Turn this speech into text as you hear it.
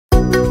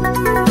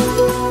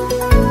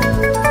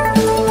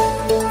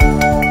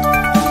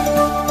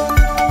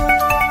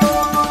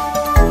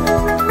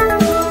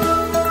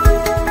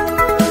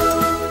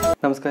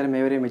നമസ്കാരം,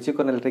 ഏവരെയും എഡു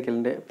കോർണർ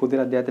ഇലക്ട്രിക്കലിൻ്റെ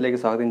പുതിയൊരു അധ്യായത്തിലേക്ക്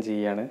സ്വാഗതം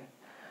ചെയ്യുകയാണ്.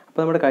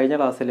 അപ്പോൾ നമ്മുടെ കഴിഞ്ഞ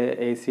ക്ലാസ്സിൽ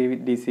AC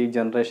DC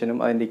ജനറേഷനും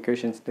അതിൻ്റെ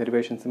ഇക്വേഷൻസ്,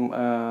 ഡെറിവേഷൻസും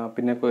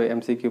പിന്നെ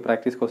MCQ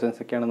പ്രാക്ടീസ് ക്വസ്റ്റ്യൻസ്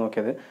ഒക്കെയാണ്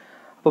നോക്കിയത്.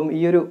 അപ്പം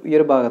ഈ ഒരു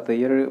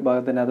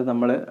ഭാഗത്തിനകത്ത്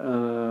നമ്മൾ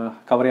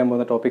കവർ ചെയ്യാൻ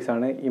പോകുന്ന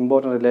ടോപ്പിക്സാണ്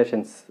ഇമ്പോർട്ടൻറ്റ്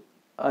റിലേഷൻസ്.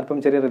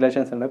 അല്പം ചെറിയ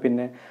റിലേഷൻസ് ഉണ്ട്.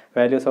 പിന്നെ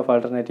വാല്യൂസ് ഓഫ്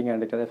ആൾട്ടർനേറ്റിംഗ്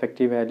കണ്ടിട്ട്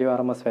effective value,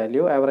 RMS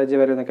value,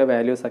 average value എന്നൊക്കെ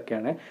വാല്യൂസ്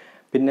ഒക്കെയാണ്.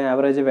 പിന്നെ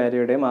ആവറേജ്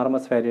വാല്യൂയുടെയും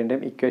RMS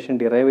വാല്യൂൻ്റെയും ഇക്വേഷൻ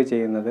ഡിറൈവ്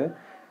ചെയ്യുന്നത്,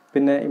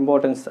 പിന്നെ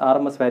ഇമ്പോർട്ടൻസ്,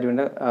 RMS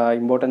വാല്യൂവിൻ്റെ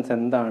ഇമ്പോർട്ടൻസ്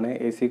എന്താണ്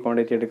AC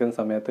ക്വാണ്ടിറ്റി എടുക്കുന്ന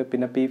സമയത്ത്,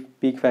 പിന്നെ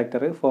പീക്ക്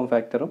ഫാക്ടർ, ഫോം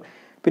ഫാക്ടറും,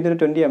 പിന്നെ ഒരു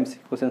 20 MC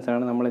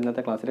ക്വസ്റ്റ്യൻസാണ് നമ്മൾ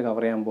ഇന്നത്തെ ക്ലാസ്സിൽ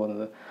കവർ ചെയ്യാൻ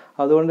പോകുന്നത്.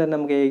 അതുകൊണ്ട് തന്നെ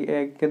നമുക്ക്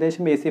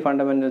ഏകദേശം AC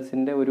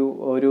ഫണ്ടമെൻറ്റൽസിൻ്റെ ഒരു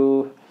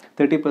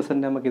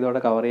 30% നമുക്ക്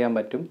ഇതോടെ കവർ ചെയ്യാൻ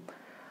പറ്റും.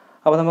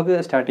 അപ്പോൾ നമുക്ക്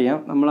സ്റ്റാർട്ട് ചെയ്യാം.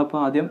 നമ്മളപ്പോൾ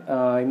ആദ്യം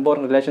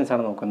ഇമ്പോർട്ടൻറ്റ് റിലേഷൻസ്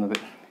ആണ് നോക്കുന്നത്.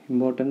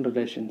 Important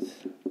relations.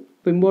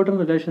 ഇപ്പോൾ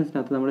ഇമ്പോർട്ടൻറ്റ്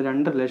റിലേഷൻസിനകത്ത് നമ്മൾ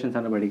 2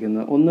 റിലേഷൻസാണ്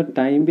പഠിക്കുന്നത്. ഒന്ന്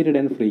time period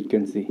and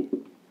frequency.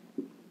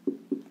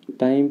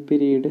 Time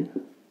period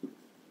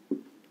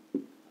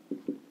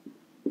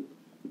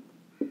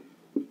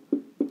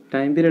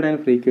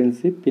and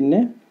frequency, പിന്നെ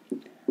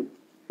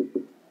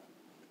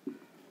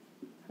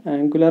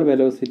ആംഗുലാർ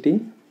വെലോസിറ്റി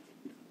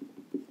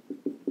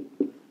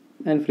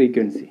ആൻഡ്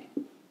ഫ്രീക്വൻസി.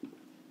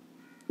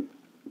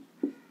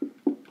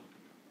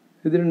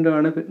 ഇത്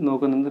രണ്ടുമാണ്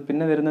നോക്കുന്നത്.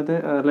 പിന്നെ വരുന്നത്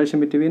relation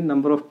between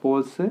number of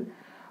Paul's,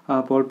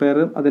 Paul pair,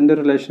 അതിൻ്റെ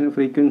റിലേഷൻ,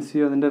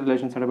 ഫ്രീക്വൻസിയോ അതിൻ്റെ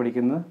റിലേഷൻസാണ്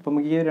പഠിക്കുന്നത്. അപ്പോൾ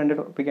നമുക്ക് ഈ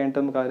 2 ടോപ്പിക്കായിട്ട്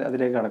നമുക്ക്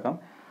അതിലേക്ക് കടക്കാം.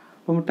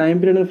 അപ്പം ടൈം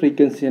പീരീഡ്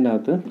ഫ്രീക്വൻസിൻ്റെ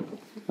അകത്ത്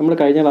നമ്മൾ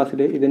കഴിഞ്ഞ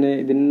ക്ലാസ്സിൽ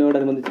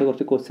ഇതിനോടനുബന്ധിച്ച്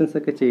കുറച്ച് ക്വസ്റ്റ്യൻസ്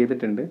ഒക്കെ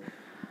ചെയ്തിട്ടുണ്ട്.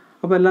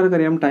 അപ്പോൾ എല്ലാവർക്കും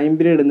അറിയാം, ടൈം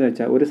പീരീഡ് എന്ന്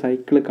വെച്ചാൽ ഒരു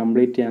സൈക്കിൾ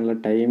കംപ്ലീറ്റ് ചെയ്യാനുള്ള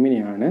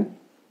ടൈമിനെയാണ്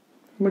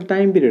നമ്മൾ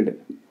ടൈം പീരീഡ്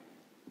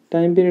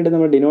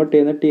നമ്മൾ ഡിനോട്ട്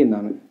ചെയ്യുന്ന T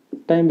എന്നാണ്.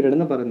 ടൈം പീരീഡ്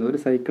എന്ന് പറയുന്നത് ഒരു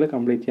സൈക്കിൾ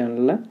കംപ്ലീറ്റ്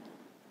ചെയ്യാനുള്ള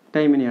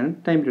ടൈമിനെയാണ്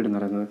ടൈം പീരീഡ് എന്ന്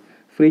പറയുന്നത്.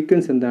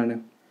 ഫ്രീക്വൻസി എന്താണ്?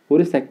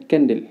 ഒരു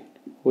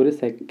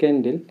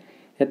സെക്കൻഡിൽ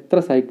എത്ര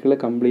സൈക്കിൾ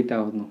കംപ്ലീറ്റ്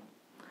ആവുന്നു,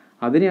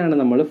 അതിനെയാണ്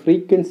നമ്മൾ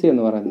ഫ്രീക്വൻസി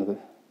എന്ന് പറയുന്നത്.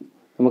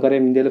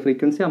 നമുക്കറിയാം ഇന്ത്യയിലെ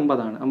ഫ്രീക്വൻസി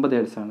 50 ആണ്, 50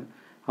 ഹെർട്സ് ആണ്.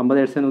 50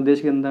 ഹെർട്സ് എന്ന്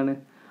ഉദ്ദേശിക്കുന്നത് എന്താണ്?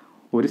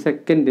 ഒരു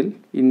സെക്കൻഡിൽ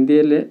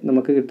ഇന്ത്യയിൽ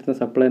നമുക്ക് കിട്ടുന്ന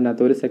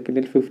സപ്ലൈനകത്ത് ഒരു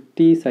സെക്കൻഡിൽ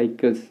 50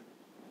 സൈക്കിൾസ്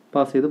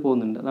പാസ് ചെയ്ത്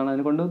പോകുന്നുണ്ട്. അതാണ്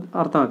അതിനെക്കൊണ്ട്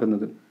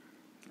അർത്ഥമാക്കുന്നത്.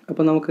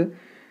 അപ്പോൾ നമുക്ക്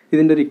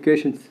ഇതിൻ്റെ ഒരു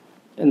ഇക്വേഷൻസ്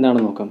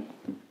എന്താണെന്ന് നോക്കാം.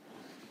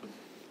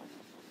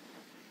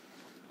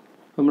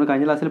 നമ്മൾ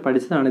കഴിഞ്ഞ ക്ലാസ്സിൽ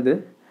പഠിച്ചതാണിത്,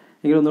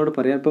 എങ്കിലും ഒന്നുകൂടെ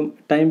പറയാം. ഇപ്പം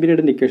ടൈം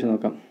പീരീഡിൻ്റെ ഇക്വേഷൻ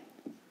നോക്കാം.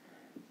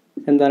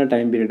 എന്താണ്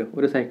ടൈം പീരീഡ്?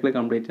 ഒരു സൈക്കിൾ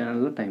കംപ്ലീറ്റ്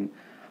ചെയ്യാനുള്ള ടൈം.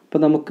 അപ്പോൾ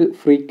നമുക്ക്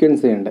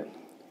ഫ്രീക്വൻസി ഉണ്ട്.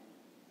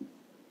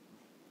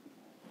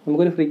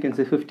 നമുക്കൊരു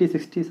ഫ്രീക്വൻസി 50,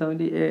 60,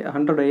 70,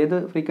 100 ഏത്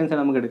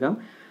ഫ്രീക്വൻസിയാണ് നമുക്ക് എടുക്കാം.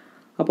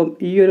 അപ്പം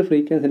ഈ ഒരു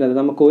ഫ്രീക്വൻസിൻ്റെ അത്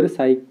നമുക്ക് ഒരു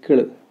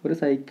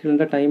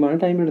സൈക്കിളിൻ്റെ ടൈമാണ്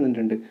ടൈം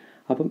പീരീഡ്.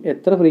 അപ്പം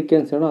എത്ര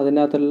ഫ്രീക്വൻസിയാണോ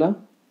അതിനകത്തുള്ള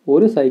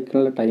ഒരു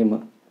സൈക്കിളിൻ്റെ ടൈം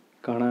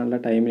കാണാനുള്ള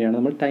ടൈമിനെയാണ്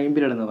നമ്മൾ ടൈം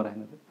പീരീഡ് എന്ന്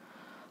പറയുന്നത്.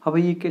 അപ്പോൾ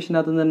ഈ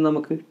ഇക്വേഷനകത്ത് തന്നെ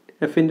നമുക്ക്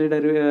എഫിൻ്റെ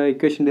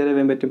ഇക്വേഷൻ ഡെറൈവ്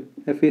ചെയ്യാൻ പറ്റും.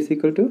 F =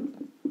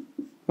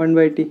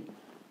 1/T.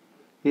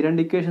 ഈ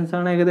 2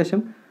 ഇക്വേഷൻസാണ് ഏകദേശം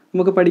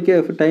നമുക്ക് പഠിക്കുക.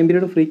 ടൈം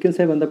പീരീഡും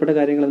ഫ്രീക്വൻസിയായി ബന്ധപ്പെട്ട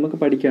കാര്യങ്ങൾ നമുക്ക്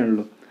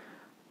പഠിക്കാനുള്ളൂ.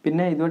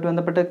 പിന്നെ ഇതുമായിട്ട്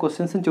ബന്ധപ്പെട്ട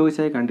ക്വസ്റ്റ്യൻസും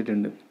ചോദിച്ചായി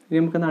കണ്ടിട്ടുണ്ട്. ഇനി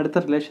നമുക്കൊന്ന് അടുത്ത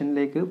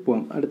റിലേഷനിലേക്ക്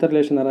പോകാം. അടുത്ത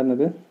റിലേഷൻ എന്ന്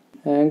പറയുന്നത്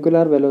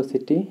ആംഗുലാർ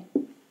വെലോസിറ്റി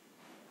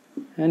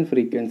ആൻഡ്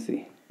ഫ്രീക്വൻസി.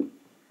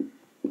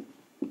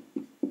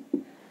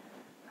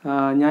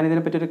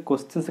 ഞാനിതിനെപ്പറ്റി ഒരു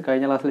ക്വസ്റ്റ്യൻസ്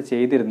കഴിഞ്ഞ ക്ലാസ്സിൽ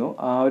ചെയ്തിരുന്നു.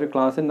 ആ ഒരു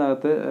ക്ലാസ്സിൻ്റെ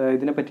അകത്ത്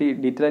ഇതിനെപ്പറ്റി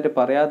ഡീറ്റെയിൽ ആയിട്ട്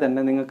പറയാതെ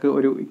തന്നെ നിങ്ങൾക്ക്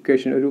ഒരു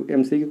ഇക്വേഷൻ, ഒരു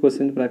MCQ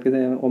ക്വസ്റ്റ്യൻ പ്രാക്ടീസ്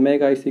ചെയ്യാൻ ω =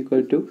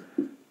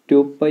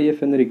 2πf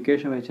എന്നൊരു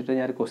ഇക്വേഷൻ വെച്ചിട്ട്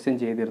ഞാൻ ക്വസ്റ്റ്യൻ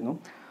ചെയ്തിരുന്നു.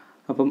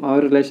 അപ്പം ആ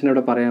ഒരു റിലേഷൻ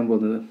ഇവിടെ പറയാൻ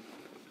പോകുന്നത്.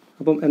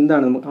 അപ്പം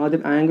എന്താണ്,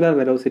 ആദ്യം ആംഗുലാർ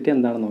വെലോസിറ്റി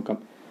എന്താണെന്ന് നോക്കാം.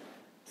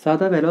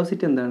 സാധാ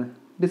വെലോസിറ്റി എന്താണ്?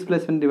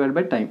 Displacement divide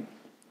by time.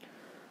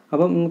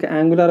 അപ്പം നമുക്ക്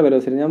ആംഗുലാർ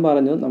വെലോസിറ്റി, ഞാൻ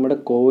പറഞ്ഞു നമ്മുടെ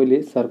കോയിൽ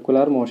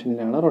സർക്കുലർ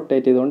മോഷനിലാണ്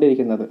റൊട്ടേറ്റ്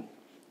ചെയ്തുകൊണ്ടിരിക്കുന്നത്.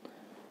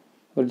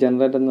 ഒരു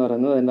ജനറേറ്റർ എന്ന്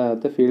പറയുന്നത് അതിൻ്റെ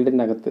അകത്ത്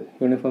ഫീൽഡിൻ്റെ അകത്ത്,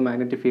 യൂണിഫോം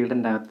മാഗ്നറ്റിക്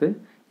ഫീൽഡിൻ്റെ അകത്ത്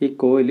ഈ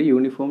കോയിൽ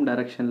യൂണിഫോം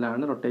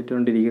ഡയറക്ഷനിലാണ് റൊട്ടേറ്റ്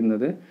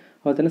ചെയ്തുകൊണ്ടിരിക്കുന്നത്.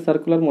 അതുപോലെ തന്നെ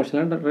സർക്കുലർ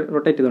മോഷനിലാണ്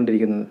റൊട്ടേറ്റ്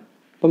ചെയ്തുകൊണ്ടിരിക്കുന്നത്.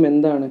 അപ്പം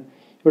എന്താണ്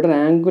ഇവിടെ ഒരു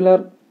ആംഗുലാർ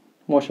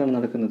മോഷനാണ്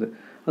നടക്കുന്നത്.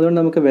 അതുകൊണ്ട്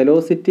നമുക്ക്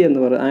വെലോസിറ്റി എന്ന്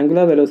പറയുന്നത്,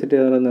 ആംഗുലാർ വെലോസിറ്റി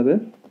എന്ന് പറയുന്നത്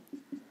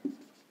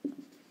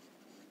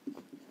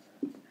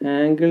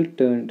ആംഗിൾ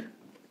ടേൺഡ്,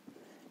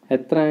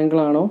 എത്ര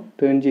ആംഗിളാണോ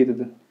ടേൺ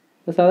ചെയ്തത്,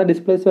 സാധാരണ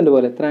ഡിസ്പ്ലേസ്മെൻറ്റ്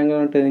പോലെ എത്ര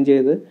ആംഗിളാണോ ടേൺ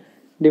ചെയ്തത്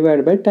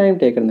ഡിവൈഡ് ബൈ ടൈം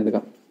ടേക്കൺ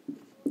എടുക്കാം.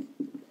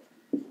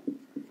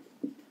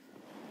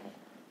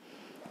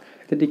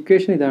 ഇതിൻ്റെ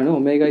ഇക്വേഷൻ ഇതാണ്. ω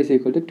 =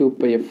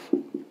 2πf.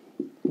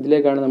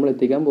 ഇതിലേക്കാണ് നമ്മൾ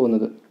എത്തിക്കാൻ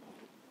പോകുന്നത്.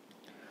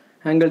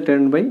 Angle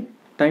turn by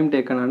time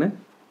taken ആണ്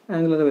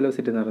ആംഗുലാർ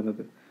വെലോസിറ്റി എന്ന്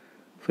പറയുന്നത്.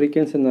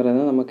 ഫ്രീക്വൻസി എന്ന്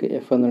പറയുന്നത് നമുക്ക്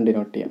F എന്നും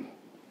ഡിനോട്ട്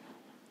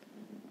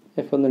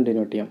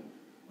ചെയ്യാം.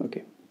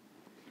 ഓക്കെ.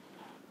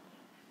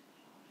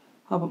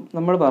 അപ്പം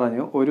നമ്മൾ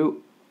പറഞ്ഞു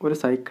ഒരു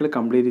സൈക്കിൾ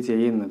കംപ്ലീറ്റ്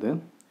ചെയ്യുന്നത്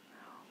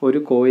ഒരു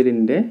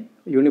കോയിലിൻ്റെ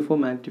യൂണിഫോം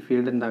മാഗ്നറ്റിക്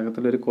ഫീൽഡിൻ്റെ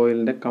അകത്തുള്ള ഒരു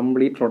കോയിലിൻ്റെ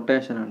കംപ്ലീറ്റ്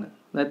റൊട്ടേഷനാണ്.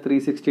 അതായത്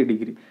 360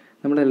 ഡിഗ്രി.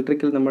 നമ്മുടെ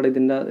ഇലക്ട്രിക്കൽ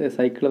ഇതിൻ്റെ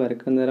സൈക്കിൾ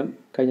വരയ്ക്കുന്ന നേരം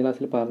കഴിഞ്ഞ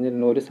ക്ലാസ്സിൽ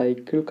പറഞ്ഞിരുന്നു, ഒരു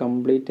സൈക്കിൾ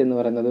കംപ്ലീറ്റ് എന്ന്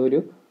പറയുന്നത് ഒരു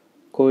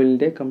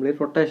കോയിലിൻ്റെ കംപ്ലീറ്റ്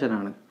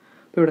റൊട്ടേഷനാണ്.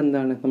 അപ്പോൾ ഇവിടെ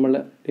എന്താണ് നമ്മൾ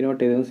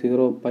ഡിനോട്ട് ചെയ്തത്?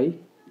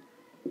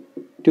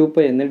 0.2π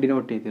എന്ന്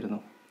ഡിനോട്ട് ചെയ്തിരുന്നു.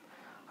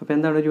 അപ്പോൾ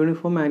എന്താണ്, ഒരു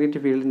യൂണിഫോം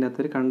മാഗ്നറ്റിക് ഫീൽഡിൻ്റെ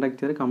അകത്ത് ഒരു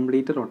കണ്ടക്ടർ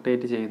കംപ്ലീറ്റ്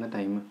റൊട്ടേറ്റ് ചെയ്യുന്ന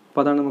ടൈം.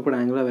 അപ്പോൾ അതാണ് നമുക്കിവിടെ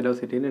ആംഗുലാർ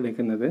വെലോസിറ്റിയിൽ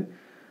എടുക്കുന്നത്.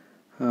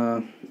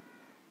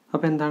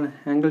 അപ്പോൾ എന്താണ്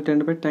angle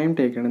turned by time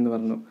taken എന്ന്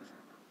പറഞ്ഞു.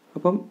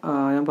 അപ്പം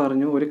ഞാൻ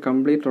പറഞ്ഞു ഒരു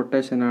കംപ്ലീറ്റ്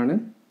റൊട്ടേഷനാണ്.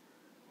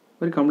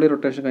 ഒരു കംപ്ലീറ്റ്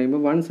റൊട്ടേഷൻ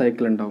കഴിയുമ്പോൾ 1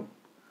 സൈക്കിൾ ഉണ്ടാവും.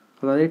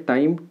 അതായത്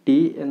ടൈം ടി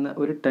എന്ന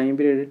ഒരു ടൈം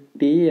പീരീഡ്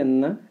ടി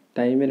എന്ന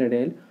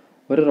ടൈമിനിടയിൽ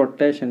ഒരു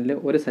റൊട്ടേഷനിൽ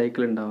ഒരു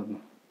സൈക്കിൾ ഉണ്ടാകുന്നു.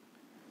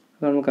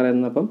 അതാണ്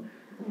നമുക്കറിയുന്നത്. അപ്പം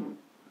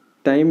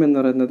ടൈം എന്ന്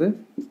പറയുന്നത്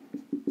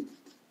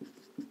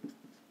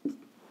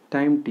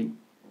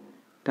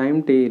ടൈം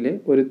ടിയിൽ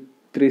ഒരു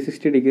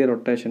 360 ഡിഗ്രി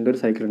റൊട്ടേഷൻ്റെ ഒരു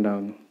സൈക്കിൾ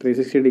ഉണ്ടാകുന്നു.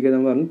 360 ഡിഗ്രി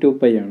നമ്മൾ പറഞ്ഞു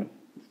 2π ആണ്.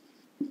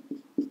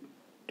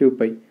 2π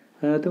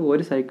അതിനകത്ത്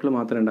ഒരു സൈക്കിൾ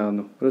മാത്രമേ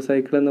ഉണ്ടാകുന്നു. ഒരു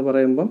സൈക്കിൾ എന്ന്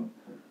പറയുമ്പം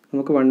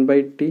നമുക്ക്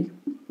 1/t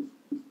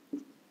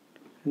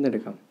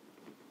എന്നെടുക്കാം.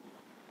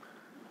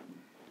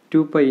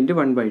 2π ×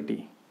 1/t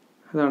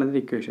അതാണ്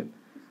ഇതിൻ്റെ ഇക്വേഷൻ.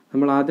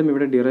 നമ്മൾ ആദ്യം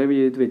ഇവിടെ ഡിറൈവ്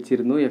ചെയ്ത്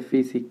വെച്ചിരുന്നു F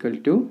 =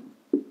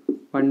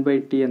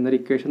 1/t എന്നൊരു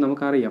ഇക്വേഷൻ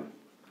നമുക്കറിയാം.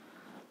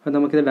 അപ്പോൾ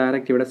നമുക്കിത്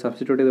ഡയറക്റ്റ് ഇവിടെ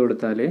സബ്സ്റ്റിറ്റ്യൂട്ട് ചെയ്ത്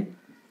കൊടുത്താൽ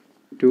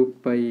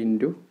 2π ×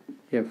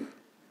 F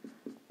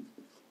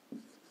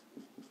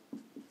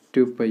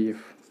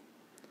 2πf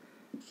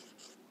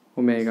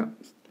ഒമേഗ,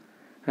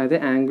 അതായത്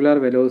angular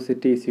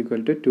velocity =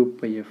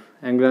 2πf.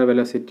 Angular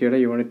വെലോസിറ്റിയുടെ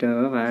unit എന്ന്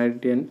പറയുന്നത്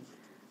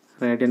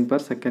റേഡിയൻ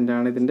പെർ സെക്കൻഡ്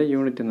ആണ് ഇതിൻ്റെ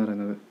യൂണിറ്റ് എന്ന്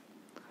പറയുന്നത്.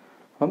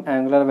 അപ്പം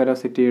ആംഗുലാർ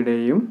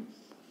വെലോസിറ്റിയുടെയും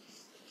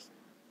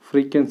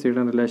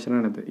ഫ്രീക്വൻസിയുടെ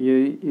റിലേഷനാണിത്. ഈ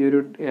ഒരു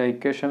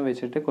ഇക്വേഷൻ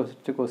വെച്ചിട്ട്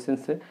കുറച്ച്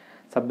ക്വസ്റ്റ്യൻസ്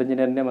സബ്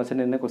എഞ്ചിനീയറിൻ്റെ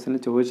മസിൻ്റെ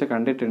ക്വസ്റ്റ്യനിൽ ചോദിച്ച്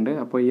കണ്ടിട്ടുണ്ട്.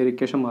 അപ്പോൾ ഈ ഒരു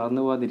ഇക്വേഷൻ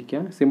മറന്നു പോകാതിരിക്കുക.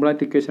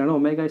 സിമ്പിളായിട്ട് ഇക്വേഷനാണ്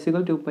ഒമേഗ =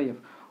 2πf.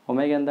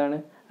 ഒമേഗ എന്താണ്?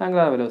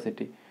 Angular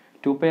velocity.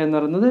 2π എന്ന്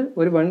പറയുന്നത്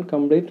ഒരു 1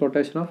 കംപ്ലീറ്റ്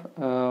റൊട്ടേഷൻ ഓഫ്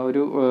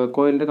ഒരു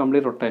കോയിലിൻ്റെ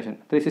കംപ്ലീറ്റ് റൊട്ടേഷൻ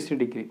 360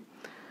 ഡിഗ്രി.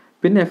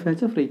 പിന്നെ F എന്ന്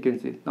വെച്ചാൽ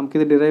ഫ്രീക്വൻസി.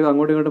 നമുക്കിത് ഡിറൈവ്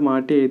അങ്ങോട്ടും ഇങ്ങോട്ട്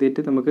മാറ്റി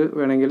എഴുതിയിട്ട് നമുക്ക്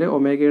വേണമെങ്കിൽ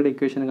ഒമേഗയുടെ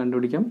ഇക്വേഷൻ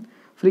കണ്ടുപിടിക്കാം,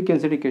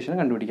 ഫ്രീക്വൻസിയുടെ ഇക്വേഷൻ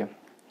കണ്ടുപിടിക്കാം.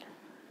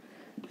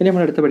 ഇനി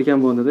നമ്മൾ അടുത്ത് പഠിക്കാൻ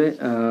പോകുന്നത്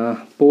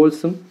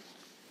പോൾസും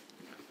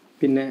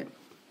പിന്നെ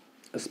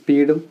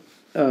സ്പീഡും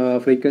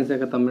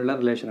ഫ്രീക്വൻസിയൊക്കെ തമ്മിലുള്ള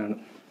റിലേഷനാണ്.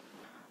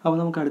 അപ്പോൾ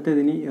നമുക്ക്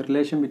അടുത്തതിന്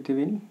relation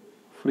between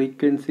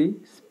frequency,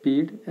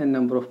 speed and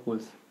number of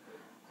Paul's,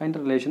 അതിൻ്റെ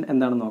റിലേഷൻ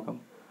എന്താണെന്ന് നോക്കാം.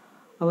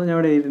 അപ്പോൾ ഞാൻ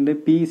ഇവിടെ എഴുതിയിട്ടുണ്ട്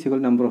P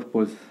 = നമ്പർ ഓഫ്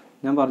പോൾസ്.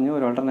 ഞാൻ പറഞ്ഞു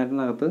ഒരു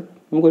ഓൾട്ടർനേറ്ററിനകത്ത്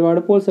നമുക്ക് ഒരുപാട്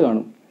പോൾസ്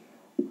കാണും.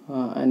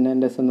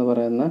 NS എന്ന്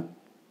പറയുന്ന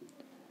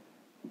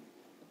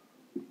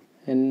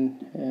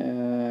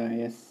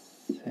NS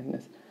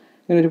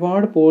ഇങ്ങനെ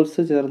ഒരുപാട് പോൾസ്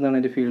ചേർന്നാണ്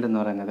ഒരു ഫീൽഡ് എന്ന്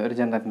പറയുന്നത് ഒരു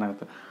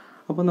ജനറേറ്ററിനകത്ത്.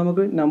 അപ്പോൾ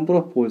നമുക്ക് നമ്പർ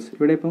ഓഫ് പോൾസ്,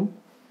 ഇവിടെ ഇപ്പം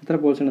എത്ര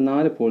പോൾസ് ഉണ്ട്?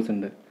 4 പോൾസ്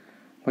ഉണ്ട്.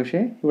 പക്ഷേ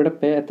ഇവിടെ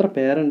എത്ര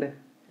പേരുണ്ട്?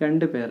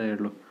 2 പേരേ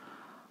ഉള്ളൂ.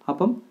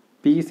 അപ്പം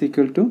P =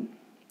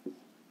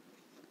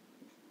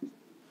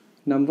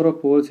 number of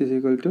Paul's =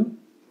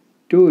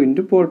 2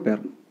 × Paul pair,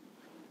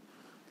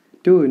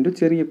 2 ×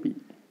 ചെറിയ p.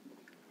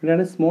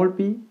 ഇവിടെയാണ് small p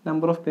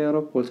number of pair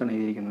of Paul's ആണ്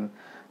എഴുതിയിരിക്കുന്നത്.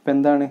 അപ്പോൾ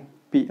എന്താണ്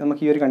p?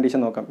 നമുക്ക് ഈ ഒരു കണ്ടീഷൻ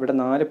നോക്കാം. ഇവിടെ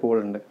 4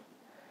 പോളുണ്ട്,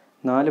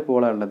 4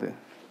 പോളാണ് ഉള്ളത്,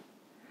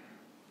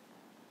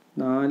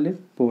 4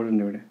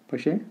 പോളുണ്ട് ഇവിടെ.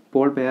 പക്ഷേ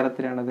പോൾ പെയർ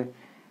എത്രയാണത്?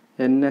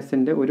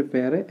 NSൻ്റെ ഒരു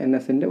പെയർ,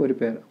 NSൻ്റെ ഒരു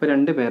പെയർ. അപ്പോൾ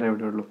 2 പേരേ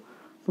ഇവിടെ ഉള്ളൂ.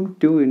 അപ്പം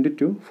 2 ×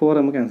 2 4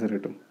 നമുക്ക് ആൻസർ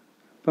കിട്ടും.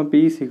 അപ്പം P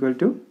 =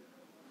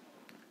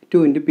 2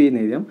 × p എന്ന്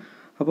എഴുതാം.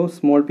 അപ്പോൾ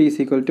സ്മോൾ p =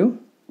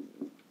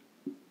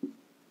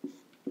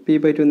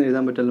 p/2 എന്ന്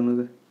എഴുതാൻ പറ്റുമല്ലോ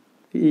നമുക്ക്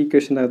ഈ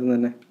ഇക്വേഷൻ്റെ അകത്ത്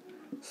തന്നെ.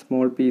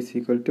 Small p =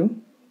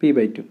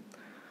 p/2.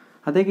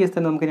 അതേ കേസ്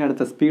തന്നെ നമുക്ക് ഇനി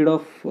അടുത്ത speed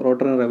of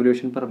rotor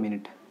revolution per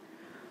minute.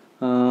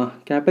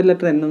 Capital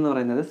letter N എന്ന്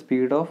പറയുന്നത്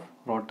speed of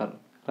rotor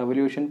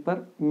revolution per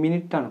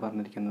minute ആണ്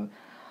പറഞ്ഞിരിക്കുന്നത്.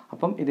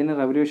 അപ്പം ഇതിന്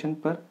റെവല്യൂഷൻ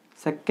പെർ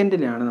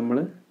സെക്കൻഡിലാണ് നമ്മൾ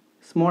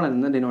സ്മോൾ n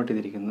എന്ന് ഡിനോട്ട്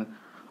ചെയ്തിരിക്കുന്നത്.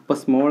 അപ്പോൾ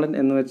സ്മോൾ n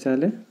എന്ന്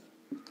വെച്ചാൽ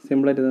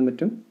സിമ്പിളായിട്ട് എഴുതാൻ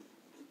പറ്റും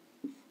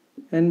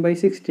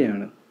n/60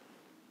 ആണ്.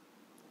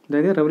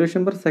 അതായത്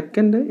revolution per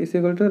second =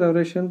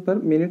 revolution per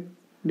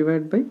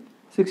minute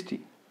 /60.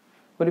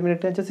 ഒരു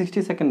മിനിറ്റ് വെച്ചാൽ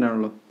 60 സെക്കൻഡ്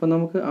ആണല്ലോ. അപ്പോൾ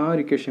നമുക്ക് ആ ഒരു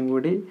ഇക്വേഷൻ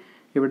കൂടി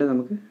ഇവിടെ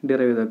നമുക്ക്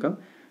ഡിറൈവ് ചെയ്ത് വെക്കാം.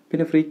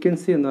 പിന്നെ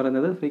ഫ്രീക്വൻസി എന്ന്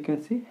പറയുന്നത്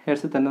ഫ്രീക്വൻസി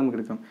ഹെർട്സിൽ തന്നെ നമുക്ക്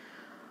എടുക്കാം.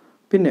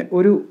 പിന്നെ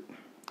ഒരു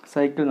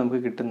സൈക്കിൾ നമുക്ക്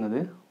കിട്ടുന്നത്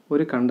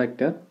ഒരു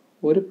കണ്ടക്ടർ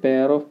ഒരു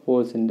പെയർ ഓഫ്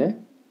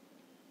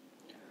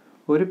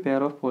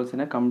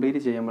പോൾസിനെ കംപ്ലീറ്റ്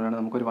ചെയ്യുമ്പോഴാണ്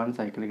നമുക്കൊരു 1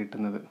 സൈക്കിൾ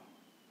കിട്ടുന്നത്.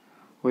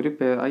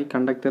 ഈ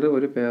കണ്ടക്ടർ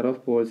ഒരു പെയർ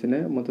ഓഫ് പോൾസിനെ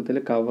മൊത്തത്തിൽ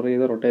കവർ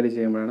ചെയ്ത് റൊട്ടേറ്റ്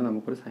ചെയ്യുമ്പോഴാണ്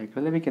നമുക്കൊരു സൈക്കിൾ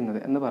ലഭിക്കുന്നത്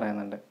എന്ന്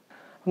പറയുന്നുണ്ട്.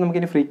 അപ്പോൾ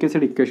നമുക്കിനി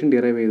ഫ്രീക്വൻസിയുടെ ഇക്വേഷൻ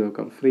ഡിറൈവ് ചെയ്ത്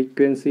നോക്കാം.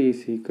 Frequency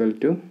 =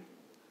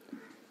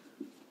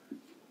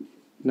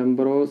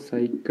 number of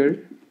cycle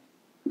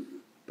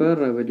per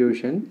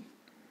revolution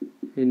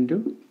into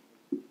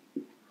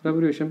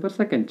revolution per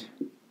second.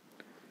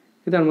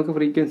 ഇതാണ് നമുക്ക്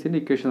ഫ്രീക്വൻസിൻ്റെ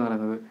ഇക്വേഷൻ എന്ന്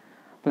പറയുന്നത്.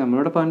 അപ്പോൾ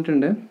നമ്മളിവിടെ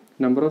പറഞ്ഞിട്ടുണ്ട്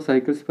number of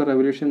cycles per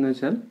revolution എന്ന്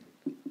വെച്ചാൽ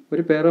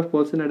ഒരു പെയർ ഓഫ്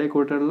പോൾസിൻ്റെ ഇടയിൽ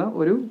കൂട്ടുള്ള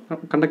ഒരു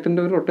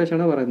കണ്ടക്ടറിൻ്റെ ഒരു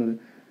റൊട്ടേഷനാണ് പറയുന്നത്.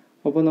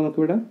 അപ്പോൾ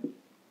നമുക്കിവിടെ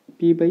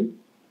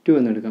p/2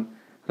 എന്നെടുക്കാം.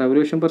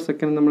 റെവല്യൂഷൻ പെർ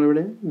സെക്കൻഡ്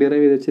നമ്മളിവിടെ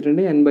ഡിറൈവ് ചെയ്ത്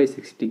വെച്ചിട്ടുണ്ട്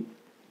n/60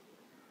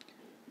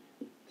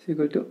 =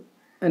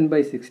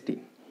 n/60.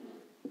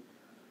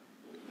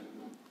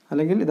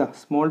 അല്ലെങ്കിൽ ഇതാ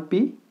സ്മോൾ p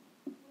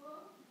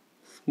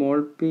 ×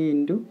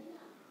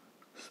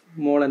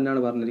 സ്മോൾ n ആണ്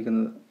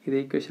പറഞ്ഞിരിക്കുന്നത്. ഇത്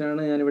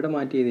ഇക്വേഷനാണ് ഞാനിവിടെ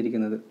മാറ്റി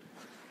ചെയ്തിരിക്കുന്നത്.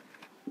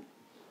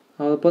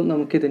 അപ്പോൾ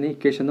നമുക്കിതിന്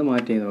ഇക്വേഷൻ ഒന്ന്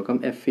മാറ്റി ചെയ്ത് നോക്കാം.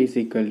 F =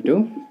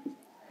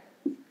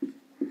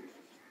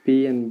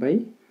 Pn/2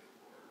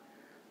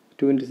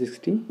 ×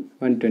 60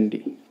 120.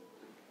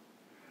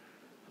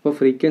 അപ്പോൾ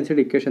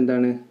ഫ്രീക്വൻസിയുടെ ഇക്വേഷൻ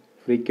എന്താണ്?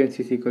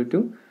 ഫ്രീക്വൻസി =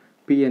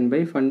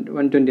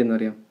 Pn/120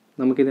 എന്നറിയാം.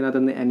 നമുക്കിതിനകത്ത്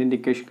നിന്ന് n-ൻ്റെ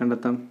ഇക്വേഷൻ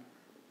കണ്ടെത്താം.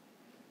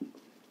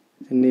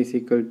 N is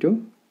equal to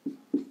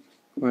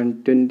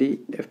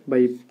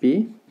 120F/P.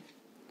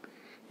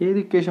 ഏത്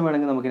ഇക്വേഷൻ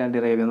വേണമെങ്കിൽ നമുക്ക് ഞാൻ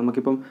ഡിറൈവ് ചെയ്യാം.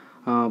 നമുക്കിപ്പം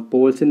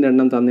പോൾസിൻ്റെ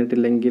എണ്ണം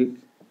തന്നിട്ടില്ലെങ്കിൽ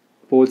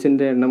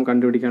പോൾസിൻ്റെ എണ്ണം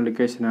കണ്ടുപിടിക്കാനുള്ള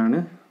ഇക്വേഷനാണ്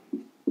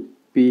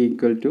P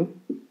equal to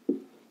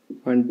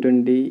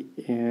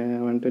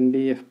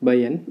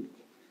 120F/N.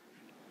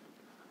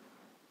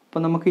 അപ്പോൾ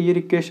നമുക്ക് ഈ ഒരു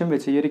ഇക്വേഷൻ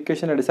വെച്ച് ഈ ഒരു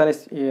ഇക്വേഷൻ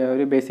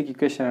ഒരു ബേസിക്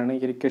ഇക്വേഷനാണ്. ഈ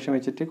ഒരു ഇക്വേഷൻ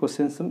വെച്ചിട്ട്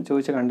ക്വസ്റ്റ്യൻസും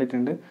ചോദിച്ച്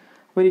കണ്ടിട്ടുണ്ട്.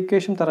 അപ്പോൾ ഒരു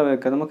ഇക്വേഷൻ തറ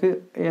വെക്കുക. നമുക്ക്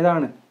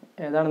ഏതാണ്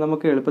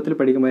നമുക്ക് എളുപ്പത്തിൽ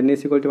പഠിക്കും. N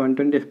is equal to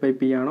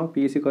 120F/P ആണോ, P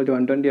is equal to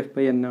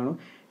 120F/N ആണോ,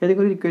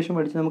 ഏതെങ്കിലും ഒരു ഇക്വേഷൻ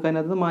പഠിച്ച് നമുക്ക്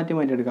അതിനകത്ത്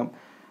മാറ്റിയെടുക്കാം.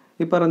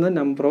 ഈ പറയുന്നത്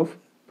നമ്പർ ഓഫ്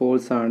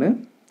പോൾസ് ആണ്.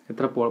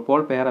 എത്ര പോൾ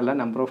പെയറല്ല,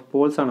 നമ്പർ ഓഫ്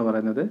പോൾസ് ആണ്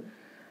പറയുന്നത്.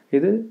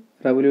 ഇത്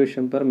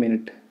റെവല്യൂഷൻ പെർ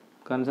മിനിറ്റ്.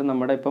 കാരണം വെച്ചാൽ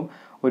നമ്മുടെ ഇപ്പം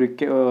ഒരു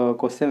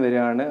ക്വസ്റ്റ്യൻ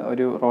വരികയാണ്,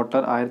 ഒരു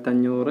റോട്ടർ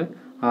 1500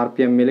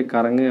 RPM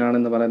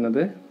കറങ്ങുകയാണെന്ന്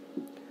പറയുന്നത്.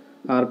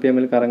 RPM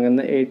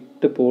കറങ്ങുന്ന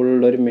 8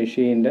 പോളുള്ള ഒരു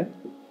മെഷീൻ്റെ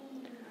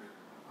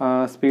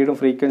സ്പീഡും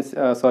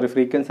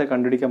ഫ്രീക്വൻസി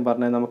കണ്ടുപിടിക്കാൻ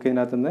പറഞ്ഞത് നമുക്ക്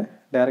ഇതിനകത്ത് നിന്ന്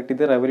ഡയറക്റ്റ്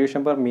ഇത്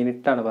റെവല്യൂഷൻ പെർ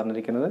മിനിറ്റാണ്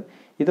പറഞ്ഞിരിക്കുന്നത്,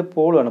 ഇത്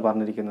പോളുമാണ്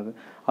പറഞ്ഞിരിക്കുന്നത്.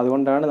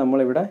 അതുകൊണ്ടാണ്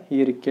നമ്മളിവിടെ ഈ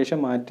ഒരു ഇക്വേഷൻ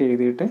മാറ്റി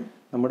എഴുതിയിട്ട്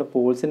നമ്മുടെ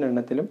പോൾസിൻ്റെ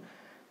എണ്ണത്തിലും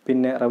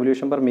പിന്നെ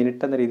റെവല്യൂഷൻ പെർ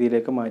മിനിറ്റ് എന്ന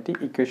രീതിയിലേക്ക് മാറ്റി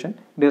ഇക്വേഷൻ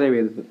ഡിറൈവ്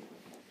ചെയ്തത്.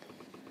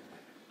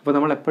 അപ്പോൾ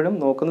നമ്മൾ എപ്പോഴും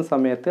നോക്കുന്ന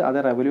സമയത്ത് അത്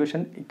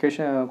റെവല്യൂഷൻ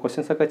ഇക്വേഷൻ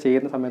ക്വസ്റ്റ്യൻസ് ഒക്കെ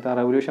ചെയ്യുന്ന സമയത്ത് ആ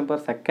റെവല്യൂഷൻ പെർ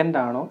സെക്കൻഡ്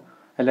ആണോ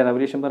അല്ല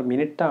റെവല്യൂഷൻ പെർ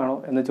മിനിറ്റ് ആണോ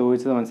എന്ന്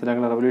ചോദിച്ചത്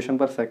മനസ്സിലാക്കണം. റെവല്യൂഷൻ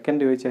പെർ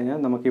സെക്കൻഡ് ചോദിച്ചു കഴിഞ്ഞാൽ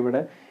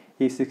നമുക്കിവിടെ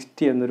ഈ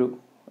 60 എന്നൊരു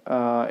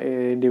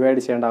ഡിവൈഡ്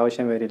ചെയ്യേണ്ട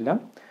ആവശ്യം വരില്ല.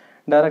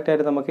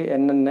 ഡയറക്റ്റായിട്ട് നമുക്ക്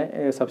N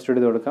സബ്സ്റ്റിറ്റ്യൂട്ട്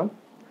ചെയ്ത് കൊടുക്കാം.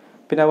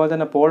 പിന്നെ അതുപോലെ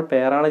തന്നെ പോൾ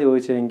പെയറാണ്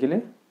ചോദിച്ചതെങ്കിൽ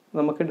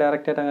നമുക്ക്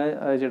ഡയറക്റ്റായിട്ട് അങ്ങനെ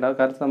ചെയ്താൽ,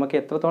 കാരണം നമുക്ക്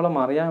എത്രത്തോളം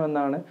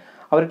അറിയാമെന്നാണ്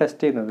അവർ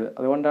ടെസ്റ്റ് ചെയ്യുന്നത്.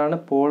 അതുകൊണ്ടാണ്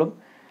പോളും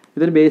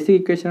ഇതൊരു ബേസിക്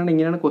ഇക്വേഷനാണ്.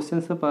 ഇങ്ങനെയാണ്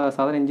ക്വസ്റ്റ്യൻസ്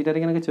സാധാരണ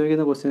എഞ്ചിനീയറിങ്ങിനൊക്കെ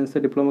ചോദിക്കുന്ന ക്വസ്റ്റ്യൻസ്,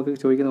 ഡിപ്ലോമയ്ക്ക്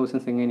ചോദിക്കുന്ന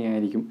ക്വസ്റ്റ്യൻസ്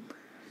എങ്ങനെയായിരിക്കും.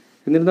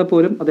 എന്നിരുന്നാൽ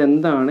പോലും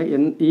അതെന്താണ്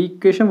ഈ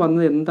ഇക്വേഷൻ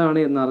വന്നത് എന്താണ്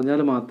എന്നറിഞ്ഞാൽ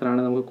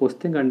മാത്രമാണ് നമുക്ക്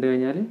ക്വസ്റ്റ്യൻ കണ്ടു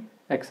കഴിഞ്ഞാൽ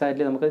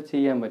എക്സാക്റ്റ്ലി നമുക്കത്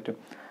ചെയ്യാൻ പറ്റും.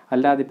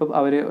 അല്ലാതെ ഇപ്പം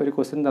അവർ ഒരു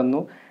ക്വസ്റ്റ്യൻ തന്നു,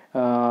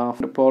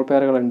 പോൾ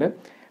പെയറുകളുണ്ട്,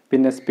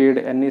 പിന്നെ speed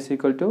N is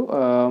equal to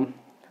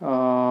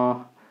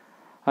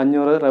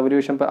 500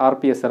 revolution per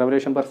RPS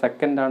revolution per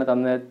സെക്കൻഡാണ്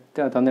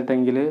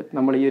തന്നിട്ടെങ്കിൽ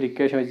നമ്മൾ ഈ ഒരു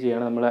ഇക്വേഷൻ വെച്ച്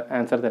ചെയ്യണം, നമ്മുടെ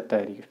ആൻസർ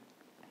തെറ്റായിരിക്കും.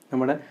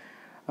 നമ്മുടെ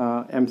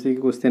MCQ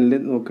ക്വസ്റ്റ്യനിൽ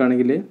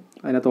നോക്കുകയാണെങ്കിൽ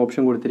അതിനകത്ത്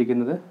ഓപ്ഷൻ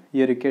കൊടുത്തിരിക്കുന്നത് ഈ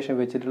ഒരു ഇക്വേഷൻ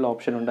വെച്ചിട്ടുള്ള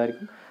ഓപ്ഷൻ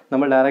ഉണ്ടായിരിക്കും.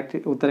 നമ്മൾ ഡയറക്റ്റ്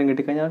ഉത്തരം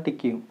കിട്ടിക്കഴിഞ്ഞാൽ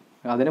ടിക്ക് ചെയ്യും.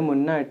 അതിന്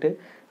മുന്നായിട്ട്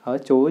അത്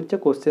ചോദിച്ച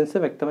ക്വസ്റ്റ്യൻസ്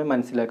വ്യക്തമായി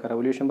മനസ്സിലാക്കുക.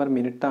 റെവല്യൂഷൻ പെർ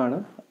മിനിറ്റാണ്,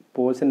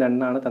 പോൾസിൻ്റെ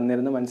എണ്ണമാണ്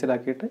തന്നിരുന്നത്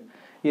മനസ്സിലാക്കിയിട്ട്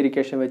ഈ ഒരു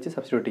ഇക്വേഷൻ വെച്ച്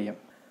സബ്സ്റ്റിറ്റ്യൂട്ട് ചെയ്യാം.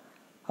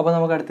 അപ്പോൾ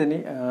നമുക്ക് അടുത്തിനി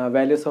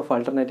വാല്യൂസ് ഓഫ്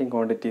ആൾട്ടർനേറ്റിംഗ്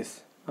ക്വാണ്ടിറ്റീസ്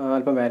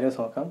അല്പം വാല്യൂസ്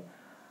നോക്കാം.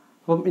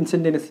 അപ്പം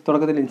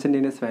തുടക്കത്തിൽ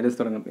ഇൻസ്റ്റൻറ്റേനിയസ് വാല്യൂസ്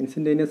തുടങ്ങും.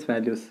 ഇൻസ്റ്റൻറ്റേനിയസ്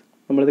വാല്യൂസ്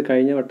നമ്മളിത്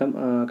കഴിഞ്ഞ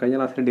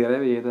ക്ലാസ്സിൽ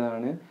ഡിറൈവ്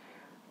ചെയ്തതാണ്.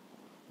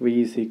 V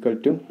is equal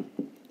to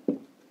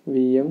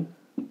Vm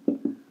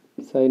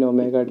sin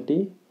omega t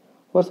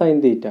or sin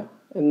theta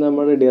എന്ന്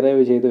നമ്മൾ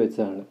ഡിറൈവ് ചെയ്ത്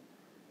വെച്ചതാണ്.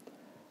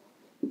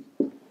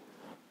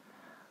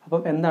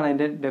 അപ്പം എന്താണ്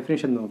അതിൻ്റെ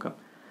ഡെഫിനിഷൻ നോക്കാം.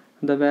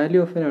 The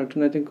value of an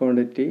alternating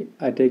quantity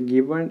at a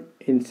given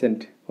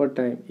instant or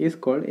time is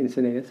called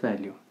instantaneous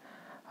value.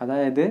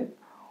 അതായത്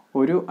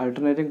ഒരു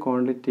ആൾട്ടർനേറ്റിംഗ്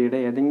ക്വാണ്ടിറ്റിയുടെ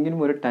ഏതെങ്കിലും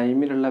ഒരു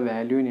ടൈമിലുള്ള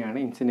വാല്യൂവിനെയാണ്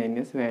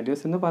ഇൻസ്റ്റൻറ്റേനിയസ്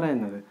വാല്യൂസ് എന്ന്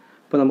പറയുന്നത്.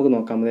 അപ്പോൾ നമുക്ക്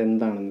നോക്കാം അത്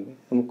എന്താണെന്ന്.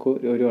 നമുക്ക്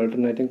ഒരു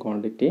ആൾട്ടർനേറ്റിംഗ്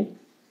ക്വാണ്ടിറ്റി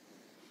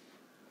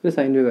ഒരു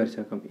സൈൻ വേവ്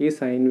വരച്ചേക്കാം. ഈ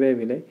സൈൻ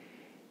വേവിലെ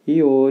ഈ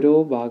ഓരോ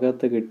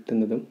ഭാഗത്ത്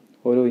കിട്ടുന്നതും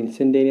ഓരോ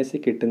ഇൻസ്റ്റൻറ്റേനിയസ്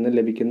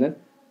ലഭിക്കുന്ന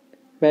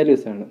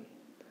വാല്യൂസാണ്.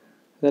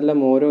 ഇതെല്ലാം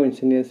ഓരോ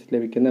ഇൻസ്റ്റൻറ്റേനിയസ്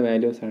ലഭിക്കുന്ന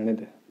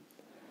വാല്യൂസാണിത്.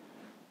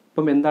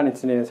 അപ്പം എന്താണ്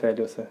ഇൻസ്റ്റൻറ്റേനിയസ്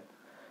വാല്യൂസ്?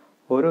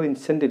 ഓരോ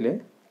ഇൻസ്റ്റൻറ്റിൽ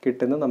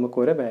കിട്ടുന്ന നമുക്ക്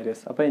ഓരോ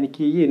വാല്യൂസ്. അപ്പോൾ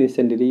എനിക്ക് ഈ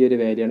ഇൻസ്റ്റൻറ്റിൽ ഈ ഒരു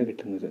വാല്യൂ ആണ്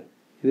കിട്ടുന്നത്.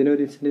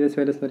 ഇതിനൊരു ഇൻസ്റ്റൻറ്റേനിയസ്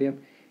വാല്യൂസ് എന്ന് പറയാം.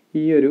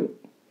 ഈ ഒരു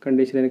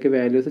കണ്ടീഷനിൽ എനിക്ക്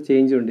വാല്യൂസ്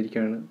ചേഞ്ച്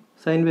ചെയ്തുകൊണ്ടിരിക്കുകയാണ്.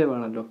 സൈൻ വേവ്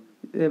ആണല്ലോ,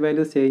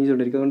 വാല്യൂസ് ചേഞ്ച്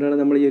ചെയ്തുകൊണ്ടിരിക്കുക. അതുകൊണ്ടാണ്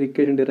നമ്മൾ ഈ ഒരു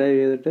ഇക്വേഷൻ ഡിറൈവ്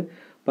ചെയ്തിട്ട്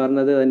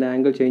പറഞ്ഞത് അതിൻ്റെ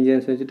ആംഗിൾ ചേഞ്ച്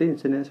ചെയ്യുന്നതനുസരിച്ചിട്ട്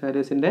ഇൻസ്റ്റൻറ്റേനിയസ്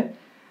വാല്യൂസിൻ്റെ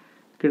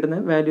കിട്ടുന്ന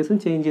വാല്യൂസും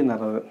ചേഞ്ച്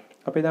ചെയ്യുന്നത്.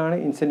 അപ്പോൾ ഇതാണ്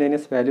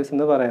ഇൻസ്റ്റൻറ്റേനിയസ് വാല്യൂസ്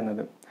എന്ന്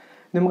പറയുന്നത്.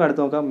 നമുക്ക്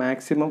അടുത്ത് നോക്കാം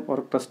മാക്സിമം ഓർ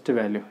ക്രസ്റ്റ്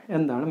വാല്യൂ.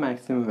 എന്താണ്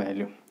maximum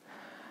value?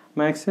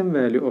 Maximum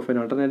value of an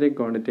alternating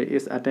quantity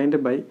is attained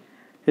by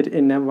it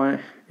in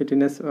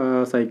a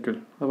cycle,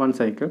 one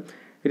cycle.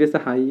 It is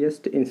the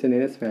highest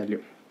instantaneous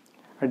value.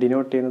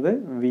 Denote ചെയ്യുന്നത്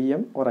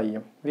Vm or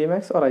Im,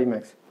 Vmax or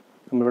Imax.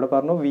 നമ്മളിവിടെ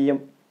പറഞ്ഞു Vm,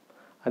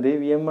 അതേ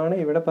Vm ആണ്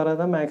ഇവിടെ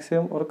പറയുന്നത്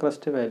maximum or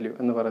crest value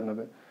എന്ന്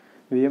പറയുന്നത്.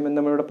 Vm എന്ന്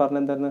നമ്മളിവിടെ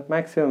പറഞ്ഞ എന്താണ്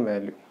മാക്സിമം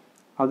വാല്യൂ.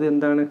 അത്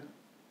എന്താണ്?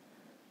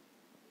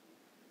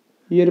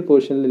 ഈ ഒരു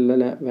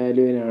പോർഷനിലുള്ള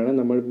വാല്യൂവിനാണ്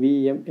നമ്മൾ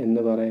Vm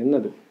എന്ന്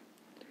പറയുന്നത്.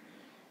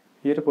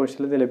 ഈ ഒരു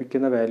പോർഷനിൽ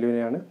ലഭിക്കുന്ന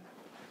വാല്യൂവിനെയാണ്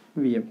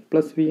Vm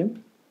പ്ലസ് Vm,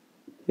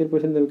 ഈ ഒരു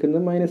പോർഷനിൽ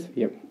ലഭിക്കുന്നത് മൈനസ്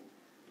Vm.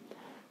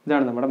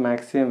 ഇതാണ് നമ്മുടെ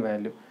മാക്സിമം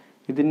വാല്യൂ.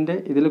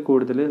 ഇതിൽ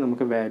കൂടുതൽ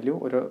നമുക്ക് വാല്യൂ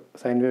ഒരു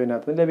സൈൻ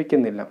വേവിനകത്ത്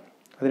ലഭിക്കുന്നില്ല.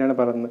 അതിനാണ്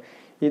പറയുന്നത്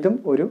ഇതും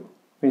ഒരു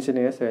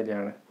ഇൻസ്റ്റൻറ്റേനിയസ് വാല്യൂ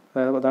ആണ്.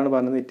 അതാണ്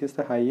പറയുന്നത് it is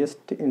the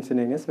highest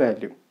instantaneous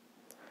value.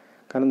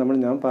 കാരണം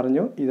ഞാൻ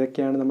പറഞ്ഞു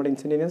ഇതൊക്കെയാണ് നമ്മുടെ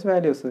ഇൻസ്റ്റൻറ്റേനിയസ്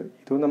വാല്യൂസ്.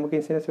 ഇതും നമുക്ക്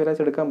ഇൻസ്റ്റൻറ്റേനിയസ്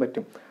വാല്യൂസ് എടുക്കാൻ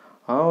പറ്റും.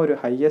 ആ ഒരു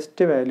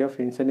ഹയസ്റ്റ് വാല്യൂ ഓഫ്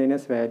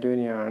ഇൻസ്റ്റൻറ്റേനിയസ്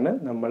വാല്യൂവിനെയാണ്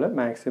നമ്മൾ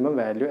മാക്സിമം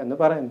വാല്യൂ എന്ന്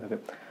പറയുന്നത്.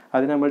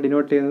 അത് നമ്മൾ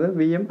ഡിനോട്ട് ചെയ്യുന്നത്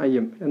Vm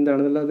Im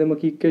എന്താണെന്നുള്ളത് അത്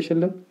നമുക്ക്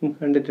ഇക്വേഷനിലും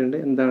കണ്ടിട്ടുണ്ട്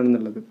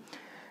എന്താണെന്നുള്ളത്.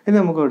 ഇനി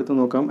നമുക്ക് എടുത്ത്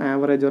നോക്കാം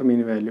average or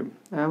mean value.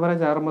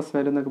 Average RMS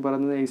value എന്നൊക്കെ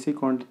പറയുന്നത് AC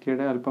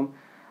ക്വാണ്ടിറ്റിയുടെ അല്പം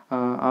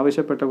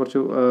ആവശ്യപ്പെട്ട കുറച്ച്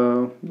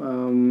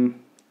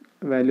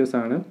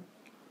വാല്യൂസാണ്.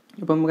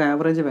 അപ്പോൾ നമുക്ക്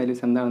ആവറേജ്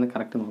വാല്യൂസ് എന്താണെന്ന്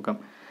കറക്റ്റ് നോക്കാം.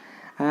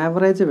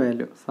 ആവറേജ്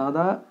വാല്യൂ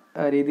സാധാ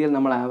രീതിയിൽ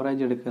നമ്മൾ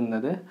ആവറേജ്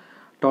എടുക്കുന്നത്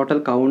ടോട്ടൽ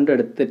കൗണ്ട്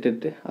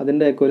എടുത്തിട്ട്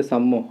അതിൻ്റെയൊക്കെ ഒരു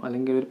സമ്മോ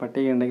അല്ലെങ്കിൽ ഒരു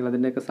പട്ടിക ഉണ്ടെങ്കിൽ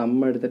അതിൻ്റെയൊക്കെ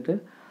സമ്മ എടുത്തിട്ട്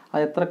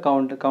അത് എത്ര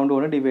കൗണ്ട്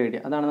കൊണ്ട് ഡിവൈഡ്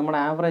ചെയ്യുക. അതാണ് നമ്മുടെ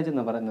ആവറേജ്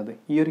എന്ന് പറയുന്നത്.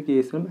 ഈ ഒരു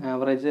കേസിലും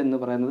ആവറേജ് എന്ന്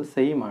പറയുന്നത്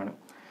സെയിം ആണ്.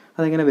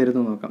 അതെങ്ങനെ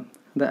വരുന്നു നോക്കാം.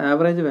 The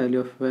average value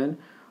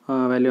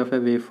of A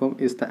wave form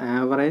is the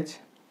average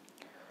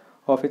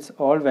of its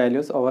all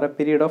values over A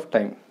period of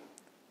time.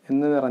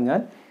 എന്ന്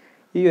പറഞ്ഞാൽ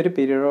ഈ ഒരു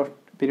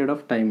പീരീഡ്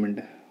ഓഫ് ടൈം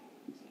ഉണ്ട്,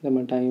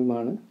 നമ്മൾ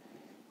ടൈമാണ്.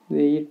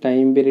 ഈ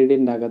ടൈം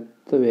പീരീഡിൻ്റെ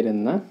അകത്ത്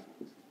വരുന്ന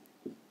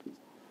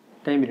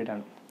ടൈം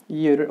പീരീഡാണ്.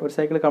 ഈ ഒരു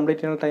സൈക്കിൾ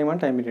കംപ്ലീറ്റ് ചെയ്യുന്ന ടൈമാണ്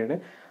ടൈം പീരീഡ്.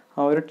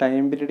 ആ ഒരു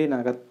ടൈം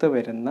പീരീഡിനകത്ത്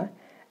വരുന്ന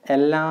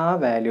എല്ലാ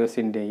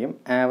വാല്യൂസിൻ്റെയും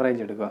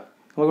ആവറേജ് എടുക്കുക.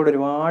 നമുക്കിവിടെ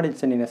ഒരുപാട്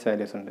ഇൻസ്റ്റൻറ്റേനിയസ്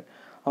വാല്യൂസ് ഉണ്ട്.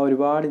 ആ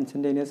ഒരുപാട്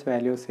instantaneous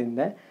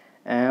വാല്യൂസിൻ്റെ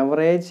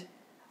average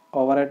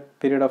over A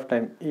period of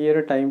time, ഈ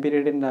ഒരു ടൈം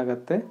പീരീഡിൻ്റെ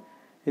അകത്ത്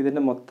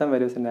ഇതിൻ്റെ മൊത്തം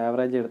വാല്യൂസിൻ്റെ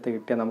ആവറേജ് എടുത്ത്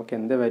കിട്ടിയാൽ നമുക്ക്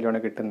എന്ത് വാല്യൂ ആണ്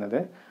കിട്ടുന്നത്,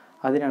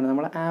 അതിനാണ്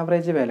നമ്മൾ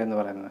ആവറേജ് വാല്യൂ എന്ന്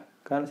പറയുന്നത്.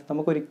 കാരണം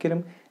നമുക്കൊരിക്കലും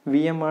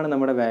VM ആണ്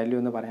നമ്മുടെ വാല്യൂ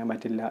എന്ന് പറയാൻ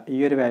പറ്റില്ല. ഈ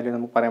ഒരു വാല്യൂ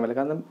നമുക്ക് പറയാൻ പറ്റില്ല,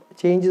 കാരണം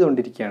ചേഞ്ച്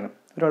ചെയ്തുകൊണ്ടിരിക്കുകയാണ്.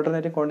 ഒരു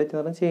ഓൾട്ടർനേറ്റീവ് ക്വാണ്ടിറ്റി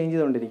എന്ന് പറഞ്ഞാൽ ചേഞ്ച്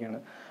ചെയ്തുകൊണ്ടിരിക്കുകയാണ്.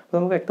 അപ്പോൾ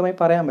നമുക്ക് വ്യക്തമായി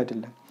പറയാൻ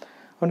പറ്റില്ല.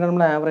 അതുകൊണ്ടാണ്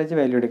നമ്മൾ ആവറേജ്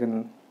വാല്യൂ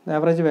എടുക്കുന്നത്.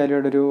 ആവറേജ്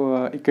വാല്യൂയുടെ ഒരു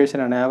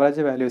ഇക്വേഷനാണ്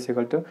average value is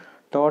equal to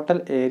total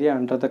area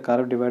under the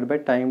curve divide by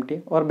time T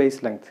or base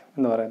length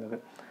എന്ന് പറയുന്നത്.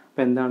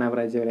 അപ്പോൾ എന്താണ്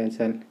ആവറേജ് വാല്യൂ എന്ന്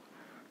വെച്ചാൽ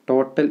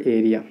ടോട്ടൽ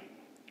ഏരിയ.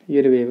 ഈ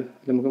ഒരു വേവ്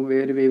നമുക്ക്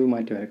വേറെ വേവ്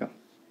മാറ്റി വരക്കാം.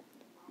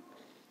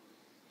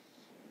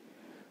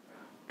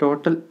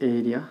 ടോട്ടൽ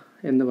ഏരിയ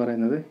എന്ന്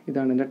പറയുന്നത്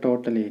ഇതാണ് എൻ്റെ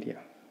total area.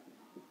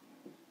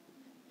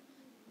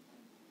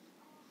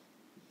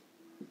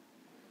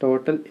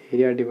 Total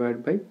area divide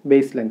by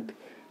base length.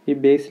 ഈ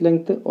base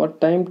length or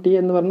time T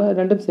എന്ന് പറഞ്ഞാൽ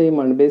രണ്ടും സെയിം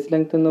ആണ്. ബേസ്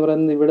ലെങ്ത് എന്ന്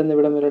പറയുന്നത് ഇവിടെ നിന്ന്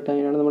ഇവിടം വരെ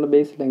ടൈമാണ് നമ്മുടെ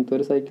ബേസ് ലെങ്ത്.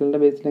 ഒരു സൈക്കിളിൻ്റെ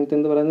ബേസ് ലെങ്ത്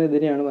എന്ന് പറയുന്നത്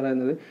ഇതിനെയാണ്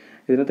പറയുന്നത്.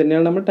 ഇതിനെ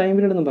തന്നെയാണ് നമ്മൾ ടൈം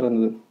പീരീഡ് എന്ന്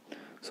പറയുന്നത്.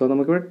 സോ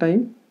നമുക്കിവിടെ ടൈം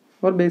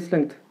ഓർ ബേസ്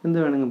ലെങ്ത് എന്ത്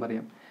വേണമെങ്കിലും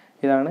പറയാം.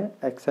 ഇതാണ്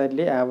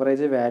എക്സാക്ട്ലി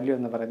ആവറേജ് വാല്യൂ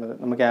എന്ന് പറയുന്നത്.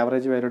 നമുക്ക്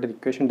ആവറേജ് വാല്യൂയുടെ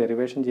ഇക്വേഷൻ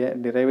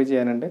ഡിറൈവ്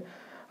ചെയ്യാനുണ്ട്.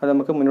 അത്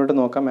നമുക്ക് മുന്നോട്ട്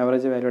നോക്കാം,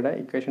 ആവറേജ് വാല്യൂയുടെ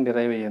ഇക്വേഷൻ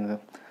ഡിറൈവ് ചെയ്യുന്നത്.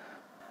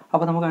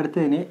 അപ്പോൾ നമുക്ക്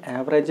അടുത്തതിന്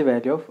average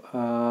value of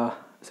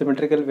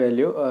symmetrical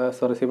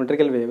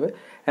wave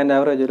and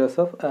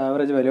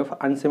average value of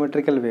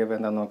unsymmetrical wave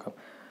എന്താണെന്ന് നോക്കാം.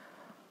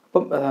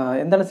 അപ്പം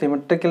എന്താണ്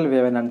symmetrical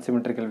wave and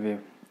unsymmetrical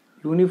wave?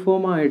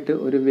 യൂണിഫോമായിട്ട്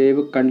ഒരു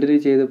വേവ് കണ്ടിന്യൂ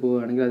ചെയ്ത്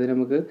പോവുകയാണെങ്കിൽ അതിന്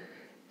നമുക്ക്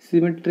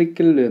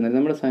സിമെട്രിക്കൽ വേവ്,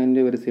 നമ്മുടെ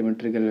സൈനിൻ്റെ ഒരു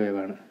സിമെട്രിക്കൽ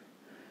വേവാണ്.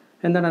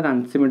 എന്താണ് ഒരു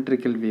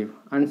അൺസിമെട്രിക്കൽ വേവ്?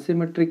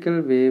 അൺസിമെട്രിക്കൽ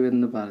വേവ്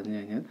എന്ന് പറഞ്ഞു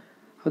കഴിഞ്ഞാൽ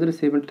അതൊരു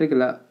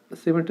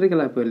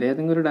സിമെട്രിക്കലായി പോയില്ല,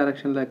 ഏതെങ്കിലും ഒരു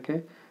ഡയറക്ഷനിലൊക്കെ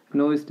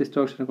നോയിസ്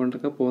ഡിസ്റ്റോർഷനെ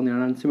കൊണ്ടൊക്കെ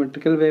പോകുന്നതാണ്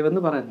അൺസിമെട്രിക്കൽ വേവ്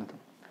എന്ന് പറയുന്നത്.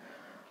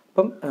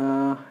 അപ്പം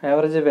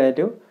average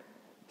value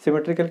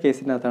symmetrical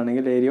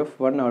കേസിനകത്താണെങ്കിൽ area of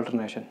one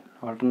alternation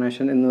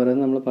എന്ന്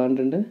പറയുന്നത് നമ്മൾ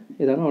പറഞ്ഞിട്ടുണ്ട്.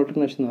 ഇതാണ്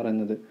ഓൾട്ടർനേഷൻ എന്ന്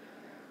പറയുന്നത്.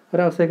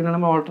 ഒരവസ്ഥയ്ക്കാണ്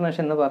നമ്മൾ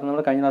ഓൾട്ടർനേഷൻ എന്ന് പറഞ്ഞ്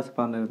നമ്മൾ കഴിഞ്ഞ ക്ലാസ്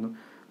പറഞ്ഞിരുന്നു.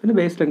 പിന്നെ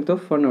base length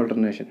of one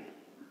alternation,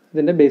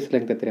 ഇതിൻ്റെ ബേസ്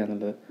ലെങ്ത്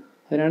എത്രയാണെന്നുള്ളത്.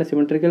 അതിനാണ്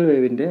symmetrical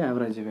വേവിൻ്റെ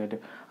average value.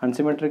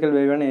 Unsymmetrical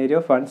വേവാണ് area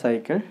of one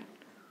cycle.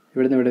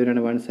 ഇവിടുന്ന് ഇവിടെ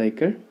വരെയാണ് one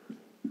cycle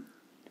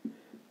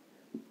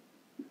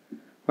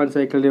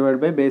divide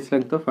by base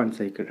length of one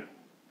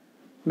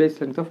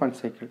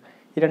cycle.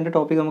 ഈ രണ്ട്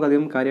ടോപ്പിക് നമുക്ക്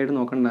അധികം കാര്യമായിട്ട്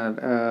നോക്കേണ്ട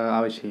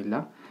ആവശ്യമില്ല.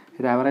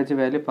 ഇത് ആവറേജ്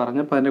വാല്യൂ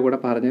പറഞ്ഞപ്പോൾ അതിൻ്റെ കൂടെ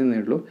പറഞ്ഞതേ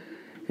ഉള്ളൂ.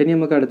 ഇനി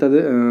നമുക്ക് അടുത്തത്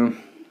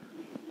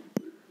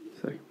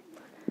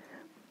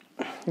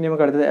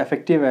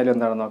എഫക്റ്റീവ് വാല്യൂ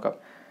എന്താണെന്ന് നോക്കാം.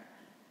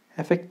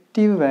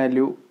 എഫക്റ്റീവ്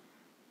വാല്യൂയും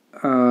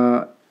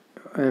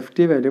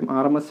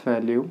RMS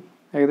വാല്യൂയും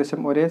ഏകദേശം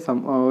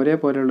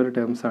ഒരേപോലെയുള്ളൊരു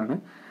ടേംസാണ്.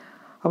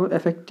 അപ്പോൾ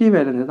എഫക്റ്റീവ്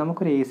വാല്യൂ എന്ന്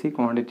നമുക്കൊരു AC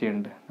ക്വാണ്ടിറ്റി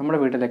ഉണ്ട്. നമ്മുടെ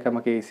വീട്ടിലൊക്കെ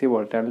നമുക്ക് AC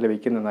വോൾട്ടാണ്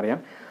ലഭിക്കുന്നതെന്നറിയാം.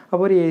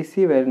 അപ്പോൾ ഒരു AC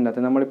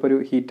വാല്യൂവിനകത്ത് നമ്മളിപ്പോൾ ഒരു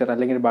ഹീറ്റർ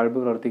അല്ലെങ്കിൽ ബൾബ്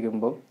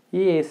പ്രവർത്തിക്കുമ്പോൾ ഈ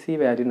AC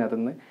വാല്യൂവിനകത്ത്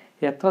നിന്ന്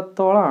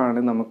എത്രത്തോളമാണ്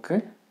നമുക്ക്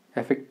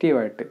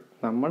എഫക്റ്റീവായിട്ട്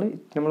നമ്മൾ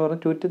പറഞ്ഞ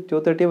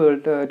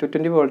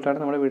 220 വോൾട്ടാണ്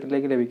നമ്മുടെ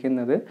വീട്ടിലേക്ക്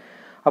ലഭിക്കുന്നത്.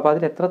 അപ്പോൾ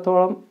അതിൽ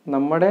എത്രത്തോളം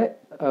നമ്മുടെ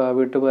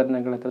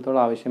വീട്ടുപകരണങ്ങൾ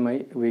എത്രത്തോളം ആവശ്യമായി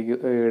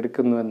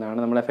എടുക്കുന്നു എന്നാണ്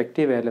നമ്മൾ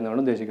എഫക്റ്റീവ് വാല്യൂ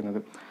എന്നാണ് ഉദ്ദേശിക്കുന്നത്.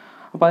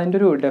 അപ്പോൾ അതിൻ്റെ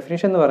ഒരു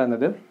ഡെഫിനിഷൻ എന്ന്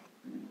പറയുന്നത്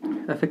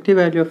effective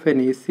value of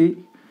N AC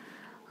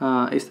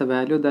is the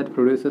value that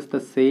produces the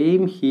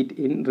same heat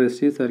in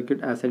resistive circuit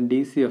as a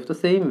DC of the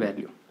same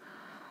value.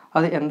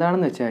 അത്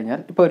എന്താണെന്ന് വെച്ച് കഴിഞ്ഞാൽ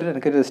ഇപ്പോൾ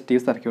എനിക്കൊരു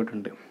റെസിസ്റ്റീവ് സർക്യൂട്ട്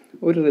ഉണ്ട്.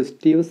 ഒരു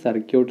റെസിസ്റ്റീവ്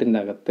സർക്യൂട്ടിൻ്റെ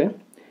അകത്ത്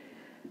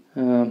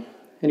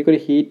എനിക്കൊരു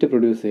ഹീറ്റ്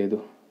പ്രൊഡ്യൂസ് ചെയ്തു.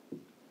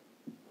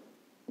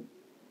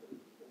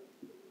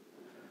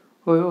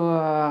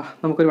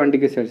 നമുക്കൊരു 1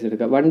 ഡിഗ്രി സെൽഷ്യസ്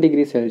എടുക്കാം. 1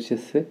 ഡിഗ്രി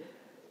സെൽഷ്യസ്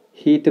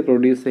ഹീറ്റ്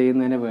പ്രൊഡ്യൂസ്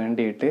ചെയ്യുന്നതിന്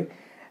വേണ്ടിയിട്ട്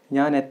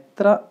ഞാൻ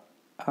എത്ര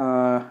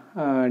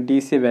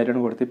DC വാല്യൂ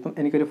ആണ് കൊടുത്തത്. ഇപ്പം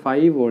എനിക്കൊരു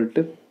 5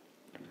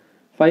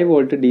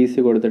 വോൾട്ട് DC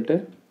കൊടുത്തിട്ട്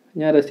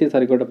ഞാൻ റെസിസ്റ്റീവ്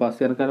സർക്യൂട്ട് പാസ്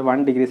ചെയ്യാൻ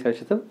 1 ഡിഗ്രി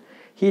സെൽഷ്യസ്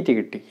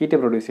ഹീറ്റ്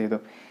പ്രൊഡ്യൂസ് ചെയ്തു.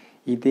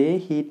 ഇതേ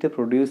ഹീറ്റ്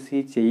പ്രൊഡ്യൂസ്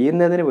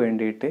ചെയ്യുന്നതിന്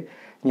വേണ്ടിയിട്ട്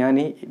ഞാൻ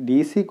ഈ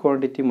DC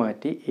ക്വാണ്ടിറ്റി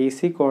മാറ്റി AC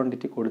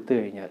ക്വാണ്ടിറ്റി കൊടുത്തു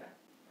കഴിഞ്ഞാൽ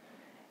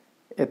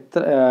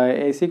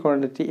AC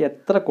ക്വാണ്ടിറ്റി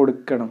എത്ര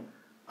കൊടുക്കണം,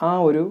 ആ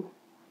ഒരു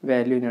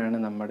വാല്യൂവിനാണ്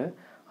നമ്മുടെ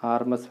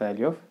RMS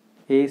വാല്യൂ ഓഫ്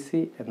AC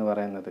എന്ന്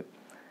പറയുന്നത്.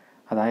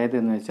 അതായത്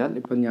എന്ന് വെച്ചാൽ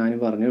ഇപ്പം ഞാൻ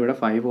പറഞ്ഞു ഇവിടെ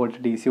 5 വോൾട്ട്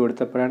DC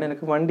കൊടുത്തപ്പോഴാണ്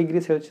എനിക്ക് 1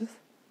 ഡിഗ്രി സെൽഷ്യസ്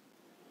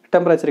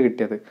ടെമ്പറേച്ചർ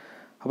കിട്ടിയത്.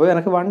 അപ്പോൾ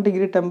എനിക്ക് 1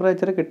 ഡിഗ്രി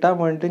ടെമ്പറേച്ചർ കിട്ടാൻ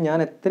വേണ്ടിയിട്ട് ഞാൻ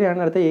എത്രയാണ്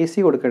അടുത്ത AC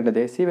കൊടുക്കേണ്ടത്,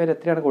 AC വാല്യൂ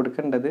എത്രയാണ്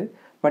കൊടുക്കേണ്ടത്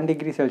 1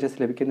 ഡിഗ്രി സെൽഷ്യസ്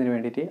ലഭിക്കുന്നതിന്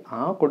വേണ്ടിയിട്ട് ആ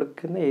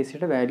കൊടുക്കുന്ന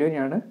ACയുടെ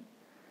വാല്യൂവിനെയാണ്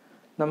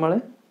നമ്മൾ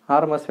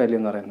RMS വാല്യൂ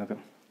എന്ന് പറയുന്നത്.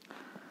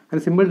 ഒരു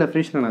സിമ്പിൾ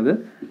ഡെഫിനേഷനാണത്.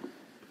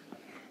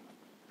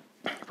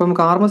 അപ്പോൾ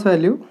നമുക്ക് RMS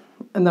വാല്യൂ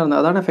എന്താണ്,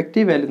 അതാണ്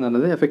എഫക്റ്റീവ് വാല്യൂ എന്ന്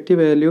പറയുന്നത്. എഫക്റ്റീവ്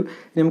വാല്യൂ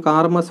നമുക്ക്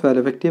RMS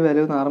വാല്യൂ, എഫക്റ്റീവ്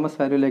വാല്യൂ നിന്ന് RMS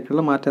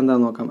വാല്യൂയിലേക്കുള്ള മാറ്റം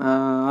എന്താണെന്ന് നോക്കാം.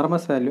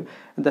 RMS value,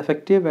 the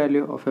effective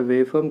value of A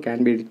wave form can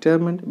be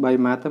determined by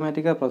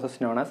mathematical process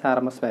known as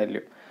RMS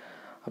value.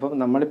 അപ്പം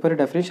നമ്മളിപ്പോൾ ഒരു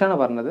ഡെഫിനിഷനാണ്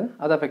പറഞ്ഞത്,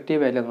 അത് എഫക്റ്റീവ്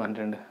വാല്യൂ എന്ന്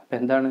പറഞ്ഞിട്ടുണ്ട്. അപ്പോൾ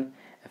എന്താണ്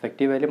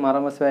എഫക്റ്റീവ് വാല്യൂ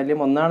RMS വാല്യൂ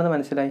ഒന്നാണെന്ന്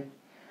മനസ്സിലായി.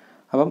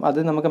 അപ്പം അത്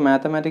നമുക്ക്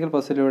മാത്തമാറ്റിക്കൽ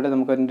പ്രോസസ്സിലൂടെ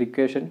നമുക്കൊരു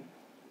ഇക്വേഷൻ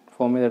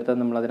ഫോം ചെയ്തെടുത്താൽ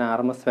നമ്മളതിന്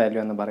RMS വാല്യൂ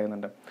എന്ന്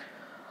പറയുന്നുണ്ട്.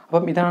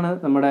 അപ്പം ഇതാണ്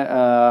നമ്മുടെ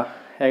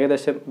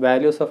ഏകദേശം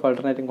വാല്യൂസ് ഓഫ്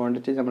ആൾട്ടർനേറ്റിംഗ്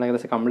ക്വാണ്ടിറ്റി നമ്മൾ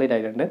ഏകദേശം കംപ്ലീറ്റ്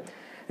ആയിട്ടുണ്ട്.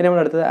 ഇനി നമ്മൾ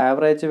അടുത്തത്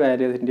ആവറേജ്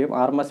വാല്യൂസിൻ്റെയും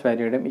RMS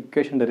വാല്യൂയുടെയും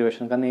ഇക്വേഷൻ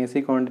ഡെറിവേഷൻ. കാരണം AC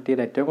ക്വാണ്ടിറ്റിയിൽ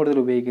ഏറ്റവും കൂടുതൽ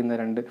ഉപയോഗിക്കുന്ന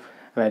 2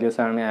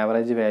 വാല്യൂസാണ്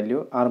ആവറേജ് വാല്യൂ,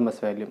 RMS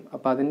വാല്യൂ.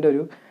 അപ്പോൾ അതിൻ്റെ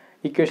ഒരു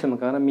ഇക്വേഷൻ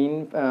നമുക്ക്, കാരണം മീൻ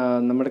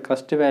നമ്മുടെ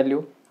ക്രസ്റ്റ് വാല്യൂ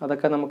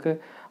അതൊക്കെ നമുക്ക്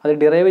അത്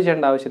ഡിറൈവ്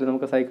ചെയ്യേണ്ട ആവശ്യമില്ല,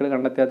 നമുക്ക് സൈക്കിൾ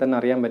കണ്ടെത്തിയാൽ തന്നെ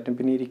അറിയാൻ പറ്റും.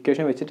 പിന്നെ ഈ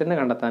ഇക്വേഷൻ വെച്ചിട്ട് തന്നെ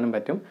കണ്ടെത്താനും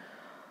പറ്റും.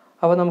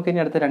 അപ്പോൾ നമുക്ക് ഇനി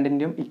അടുത്ത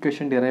 2ൻ്റെയും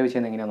ഇക്വേഷൻ ഡിറൈവ്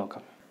ചെയ്യുന്നത് എങ്ങനെയാണെന്ന്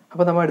നോക്കാം.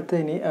 അപ്പോൾ നമ്മൾ അടുത്ത്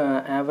ഇനി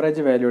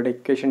ആവറേജ് വാല്യൂയുടെ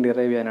ഇക്വേഷൻ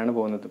ഡിറൈവ് ചെയ്യാനാണ്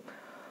പോകുന്നത്.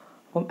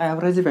 അപ്പം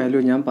ആവറേജ് വാല്യൂ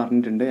ഞാൻ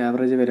പറഞ്ഞിട്ടുണ്ട്.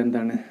 ആവറേജ് വാല്യൂ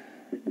എന്താണ്?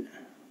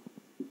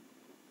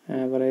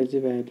 Average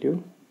value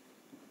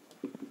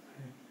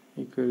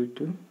equal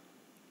to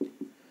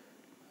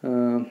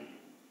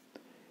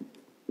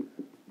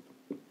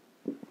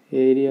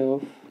area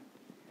of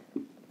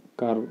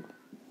curve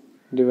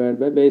divide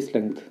by base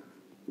length.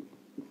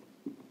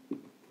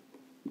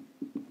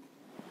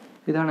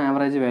 ഇതാണ്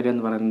ആവറേജ് വാല്യൂ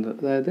എന്ന് പറയുന്നത്.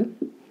 അതായത്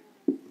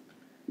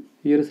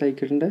ഈ ഒരു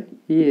സൈക്കിളിൻ്റെ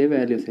ഈ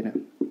വാല്യൂസിനാണ്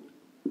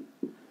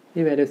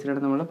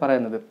നമ്മൾ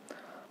പറയുന്നത്.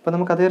 അപ്പോൾ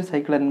നമുക്ക് അതേ ഒരു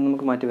സൈക്കിൾ തന്നെ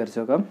നമുക്ക് മാറ്റി വരച്ച്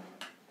നോക്കാം.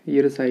 ഈ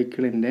ഒരു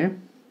സൈക്കിളിൻ്റെ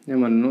ഞാൻ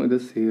പറഞ്ഞു, ഇത്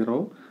 0,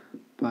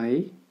 π,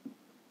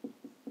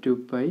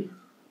 2π,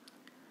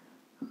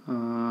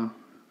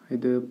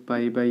 ഇത്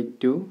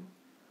π/2,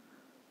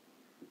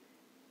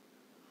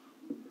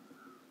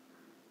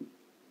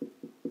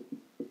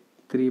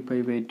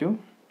 3π/2,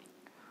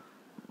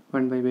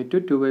 1π/2,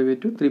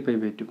 2π/2,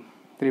 3π/2,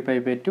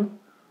 3π/2,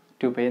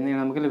 2π എന്നിങ്ങനെ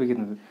നമുക്ക്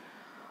ലഭിക്കുന്നത്.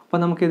 അപ്പോൾ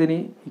നമുക്കിതിന്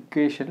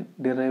ഇക്വേഷൻ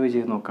ഡിറൈവ്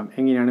ചെയ്ത് നോക്കാം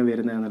എങ്ങനെയാണ്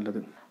വരുന്നത് എന്നുള്ളത്.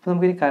 അപ്പോൾ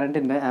നമുക്കിനി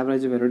കറണ്ടിൻ്റെ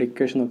ആവറേജ് വാല്യൂയുടെ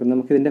ഇക്വേഷൻ നോക്കാം.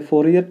 നമുക്കിതിൻ്റെ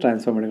ഫോറിയർ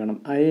ട്രാൻസ്ഫോം എടുക്കണം.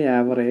 I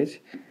average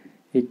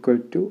equal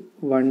to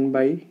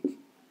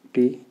 1/t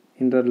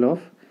interval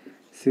of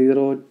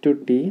 0 to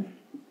t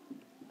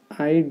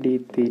I d∅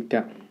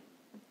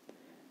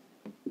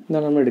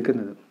 എന്നാണ് നമ്മൾ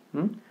എടുക്കുന്നത്.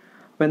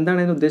 അപ്പോൾ എന്താണ്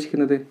ഇതിന്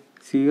ഉദ്ദേശിക്കുന്നത്?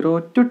 0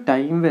 to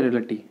ടൈം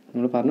വരെയുള്ള t,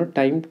 നമ്മൾ പറഞ്ഞു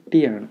ടൈം t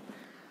ആണ്.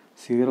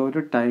 0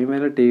 to ടൈം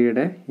വരെ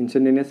ടിയുടെ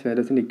ഇൻസ്റ്റൻറ്റേനിയസ്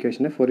വാല്യൂസിൻ്റെ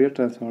ഇക്വേഷൻ്റെ ഫോറിയർ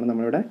ട്രാൻസ്ഫോമാണ്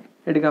നമ്മളിവിടെ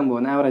എടുക്കാൻ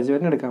പോകുന്നത്, ആവറേജ്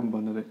വാല്യൂ എടുക്കാൻ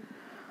പോകുന്നത്.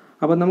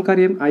 അപ്പോൾ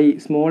നമുക്കറിയാം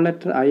സ്മോൾ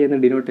ലെറ്റർ I എന്ന്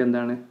ഡിനോട്ട്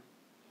എന്താണ്?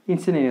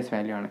 ഇൻസ്റ്റൻറ്റേനിയസ്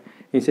വാല്യൂ ആണ്.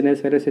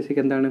 ഇൻസ്റ്റൻറ്റേനിയസ് വാല്യൂ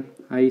ശരിക്കും എന്താണ്?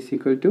 I is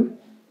equal to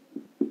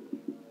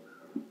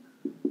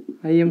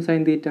Im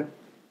sin θ.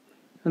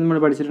 അത് നമ്മൾ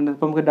പഠിച്ചിട്ടുണ്ട്.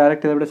 അപ്പോൾ നമുക്ക്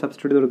ഡയറക്റ്റ് ഇതവിടെ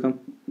സബ്സ്റ്റിറ്റ്യൂട്ട് ചെയ്ത് കൊടുക്കാം.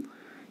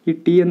 ഈ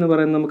ടി എന്ന്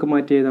പറയുന്നത് നമുക്ക്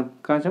മാറ്റി എഴുതാം.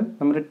 കാരണം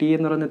നമ്മുടെ ടി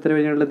എന്ന് പറയുന്നത് എത്ര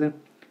വരെയുള്ളത്?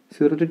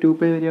 0 to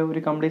 2π വരെയാണ്. ഒരു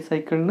കംപ്ലീറ്റ്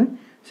സൈക്കിളിന്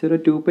 0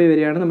 to 2π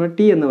വരെയാണ് നമ്മൾ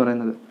ടി എന്ന്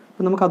പറയുന്നത്.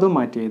 അപ്പോൾ നമുക്കതും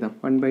മാറ്റി എഴുതാം.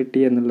 1/t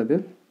എന്നുള്ളത്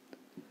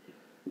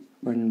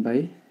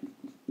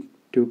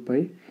 1/2π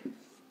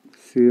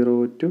 0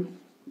 to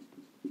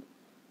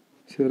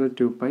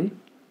 2π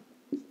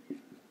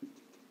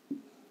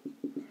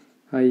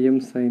Im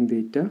sin θ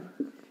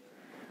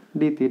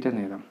d∅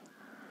 എന്ന് എഴുതാം.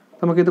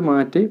 നമുക്കിത്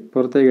മാറ്റി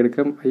പുറത്തേക്ക്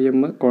എടുക്കാം. Im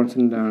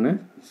കോൺസ്റ്റൻ്റ് ആണ്.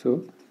 So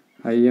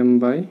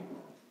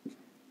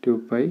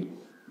Im/2π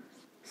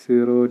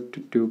 0 to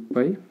 2π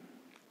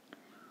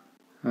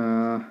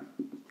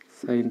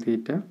sin θ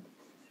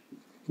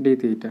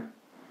d∅.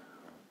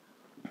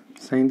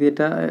 sin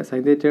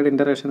θയുടെ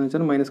ഇൻ്ററേഷൻ എന്ന്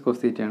വെച്ചാൽ മൈനസ് കോസ്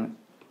θ ആണ്.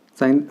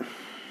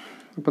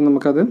 അപ്പം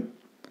നമുക്കത്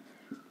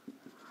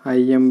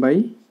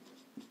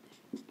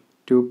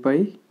Im/2π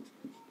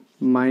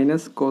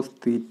minus cos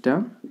θ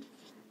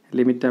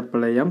limit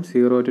apply ചെയ്യാം.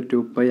 0 to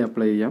 2π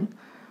അപ്ലൈ ചെയ്യാം.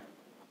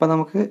 അപ്പോൾ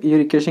നമുക്ക് ഈ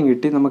ഒരു ഇക്വേഷൻ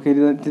കിട്ടി. നമുക്ക്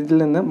ഇതിൽ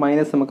നിന്ന്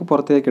മൈനസ് നമുക്ക്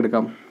പുറത്തേക്ക്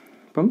എടുക്കാം.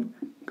 അപ്പം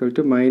equal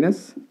to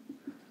minus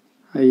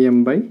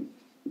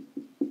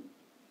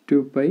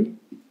Im/2π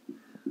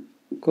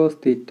cos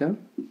θ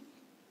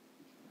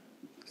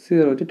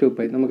 0 to 2π.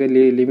 നമുക്ക്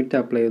ലിമിറ്റ്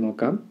അപ്ലൈ ചെയ്ത്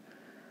നോക്കാം.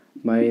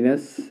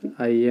 Minus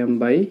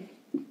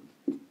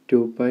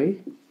Im/2π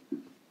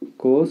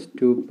cos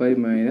 2π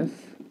minus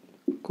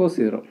cos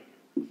 0.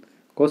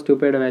 Cos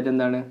 2πയുടെ value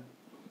എന്താണ്?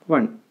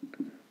 1.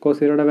 Cos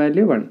 0യുടെ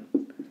value 1.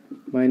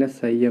 Minus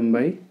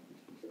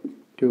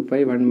Im/2π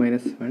 1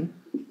 minus 1.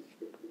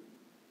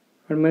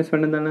 1 minus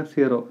 1 എന്താണ്?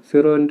 0.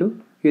 0 ഇൻറ്റു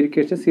ഈ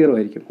ഇക്വേഷൻ 0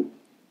 ആയിരിക്കും.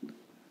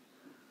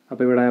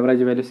 അപ്പോൾ ഇവിടെ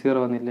ആവറേജ് വാല്യൂ 0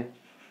 വന്നില്ലേ?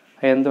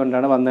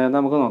 എന്തുകൊണ്ടാണ് വന്നതെന്ന്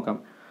നമുക്ക് നോക്കാം.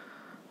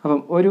 അപ്പം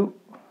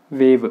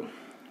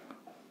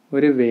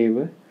ഒരു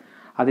വേവ്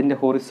അതിൻ്റെ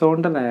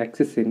ഹൊറിസോണ്ടൽ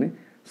ആക്സിസിന്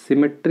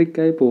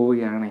സിമെട്രിക്കായി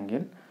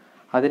പോവുകയാണെങ്കിൽ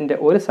അതിൻ്റെ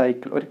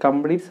ഒരു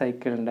കംപ്ലീറ്റ്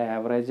സൈക്കിളിൻ്റെ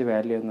ആവറേജ്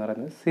വാല്യൂ എന്ന്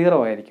പറയുന്നത് 0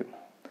 ആയിരിക്കും.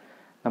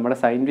 നമ്മുടെ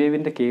സൈൻ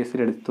വേവിൻ്റെ കേസിൽ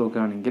എടുത്ത്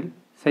നോക്കുകയാണെങ്കിൽ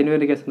സൈൻ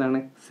വേവിൻ്റെ കേസ് എന്താണ്?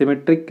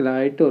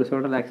 സിമെട്രിക്കലായിട്ട്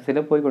ഹൊറിസോണ്ടൽ ആക്സിസിൽ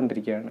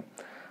പോയിക്കൊണ്ടിരിക്കുകയാണ്.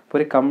 അപ്പോൾ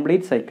ഒരു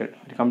കംപ്ലീറ്റ്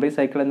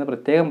സൈക്കിൾ എന്ന്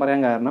പ്രത്യേകം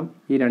പറയാൻ കാരണം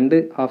ഈ രണ്ട്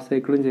ഹാഫ്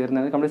സൈക്കിളും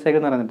ചേർന്ന് കംപ്ലീറ്റ് സൈക്കിൾ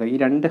എന്ന് പറയുന്നത് ഈ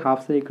രണ്ട്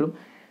ഹാഫ് സൈക്കിളും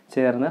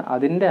ചേർന്ന്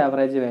അതിൻ്റെ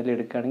ആവറേജ് വാല്യൂ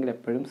എടുക്കുകയാണെങ്കിൽ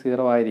എപ്പോഴും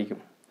 0 ആയിരിക്കും.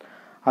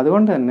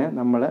 അതുകൊണ്ട് തന്നെ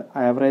നമ്മൾ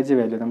ആവറേജ്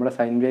വാല്യൂ നമ്മുടെ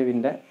സൈൻ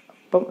വേവിൻ്റെ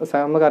ഇപ്പം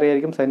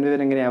നമുക്കറിയായിരിക്കും സൈൻ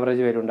വേവിന് എങ്ങനെ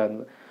ആവറേജ് വാല്യൂ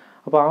ഉണ്ടാകുന്നത്.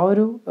 അപ്പോൾ ആ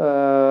ഒരു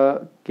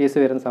കേസ്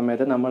വരുന്ന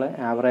സമയത്ത് നമ്മൾ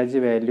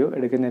ആവറേജ് വാല്യൂ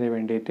എടുക്കുന്നതിന്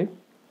വേണ്ടിയിട്ട്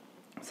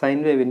സൈൻ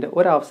വേവിൻ്റെ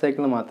ഒരു ഹാഫ്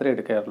സൈക്കിൾ മാത്രമേ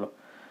എടുക്കാറുള്ളൂ.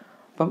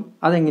 അപ്പം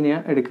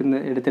അതെങ്ങനെയാണ്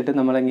എടുത്തിട്ട്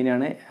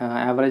നമ്മളെങ്ങനെയാണ്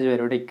ആവറേജ്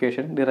വാല്യൂയുടെ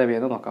ഇക്വേഷൻ ഡിറൈവ്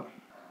ചെയ്ത് നോക്കാം.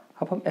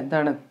 അപ്പം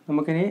എന്താണ്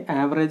നമുക്കിനി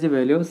ആവറേജ്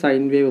വാല്യൂ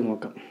സൈൻ വേവ്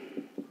നോക്കാം.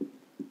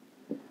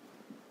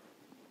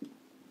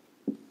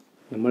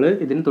 നമ്മൾ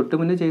ഇതിന് തൊട്ട്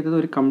മുന്നേ ചെയ്തത്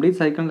ഒരു കംപ്ലീറ്റ്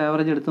സൈക്കിളിൻ്റെ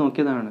ആവറേജ് എടുത്ത്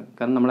നോക്കിയതാണ്.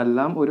 കാരണം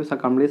നമ്മളെല്ലാം ഒരു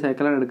കംപ്ലീറ്റ്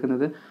സൈക്കിളാണ്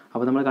എടുക്കുന്നത്.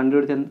 അപ്പോൾ നമ്മൾ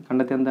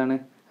കണ്ടെത്തിയ എന്താണ്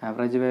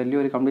ആവറേജ് വാല്യൂ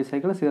ഒരു കംപ്ലീറ്റ്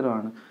സൈക്കിൾ 0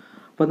 ആണ്.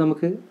 അപ്പോൾ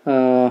നമുക്ക്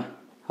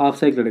ഹാഫ്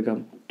സൈക്കിൾ എടുക്കാം.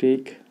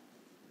 Take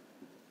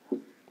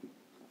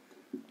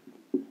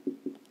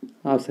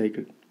half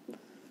cycle.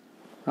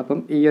 അപ്പം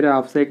ഈ ഒരു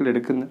ഹാഫ് സൈക്കിൾ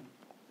എടുക്കുന്ന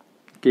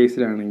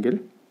കേസിലാണെങ്കിൽ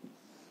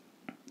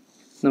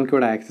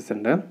നമുക്കിവിടെ ആക്സിസ്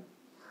ഉണ്ട്.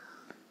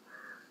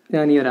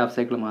 ഞാൻ ഈ ഒരു ഹാഫ്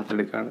സൈക്കിൾ മാത്രം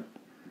എടുക്കുകയാണ്.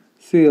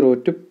 0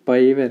 to π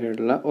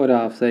വരെയുള്ള ഒരു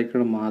ഹാഫ് സൈക്കിൾ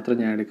മാത്രം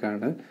ഞാൻ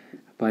എടുക്കുകയാണ്.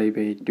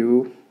 π/2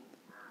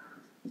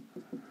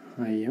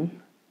 im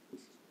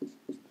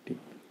t.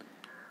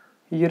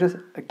 ഈ ഒരു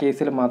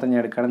കേസിൽ മാത്രം ഞാൻ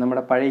എടുക്കുകയാണ്.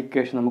 നമ്മുടെ പഴയ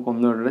ഇക്വേഷൻ നമുക്ക്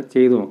ഒന്നുകൂടെ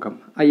ചെയ്ത് നോക്കാം.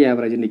 ഐ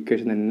ആവറേജിൻ്റെ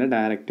ഇക്വേഷൻ തന്നെ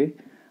direct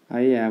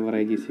I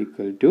average is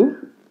equal to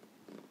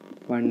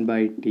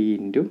 1/t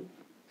into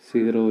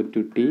 0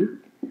 to t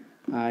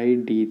i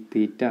d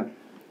തീറ്റ.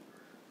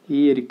 ഈ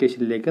ഒരു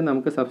ഇക്വേഷനിലേക്ക്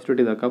നമുക്ക്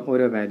സബ്സ്റ്റിറ്റ്യൂട്ട് ചെയ്ത് നോക്കാം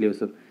ഓരോ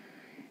വാല്യൂസും.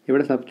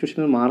 ഇവിടെ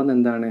സബ്സ്റ്റിറ്റ്യൂഷനിൽ മാറുന്ന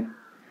എന്താണ്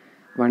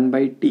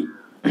 1/t.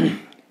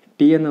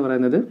 ടി എന്ന്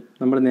പറയുന്നത്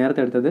നമ്മൾ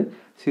നേരത്തെ എടുത്തത്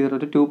 0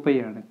 to 2π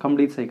ആണ്,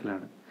 കംപ്ലീറ്റ്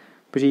സൈക്കിളാണ്.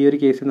 പക്ഷേ ഈ ഒരു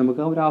കേസിൽ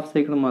നമുക്ക് ഒരു ഹാഫ്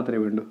സൈക്കിൾ മാത്രമേ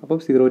വേണ്ടൂ. അപ്പം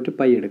 0 to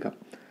π എടുക്കാം.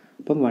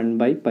 അപ്പം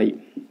 1/π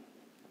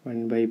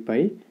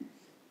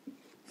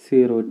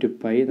 0 to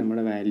π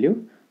നമ്മുടെ വാല്യൂ.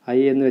 ഐ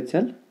എന്ന്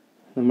വെച്ചാൽ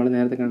നമ്മൾ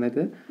നേരത്തെ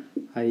കണ്ടത്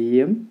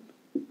im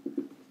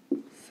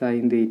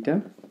സൈൻ തീറ്റ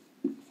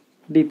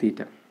ഡി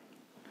തീറ്റ.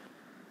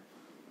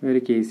 ഈ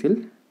ഒരു കേസിൽ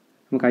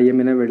നമുക്ക്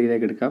IM-നെ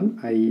വെളിയിലേക്ക് എടുക്കാം.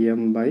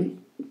 im/π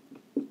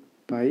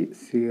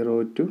 0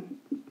 to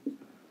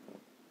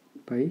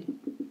π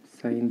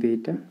sine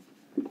theta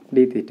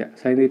D theta.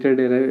 Sign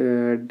തീറ്റയുടെ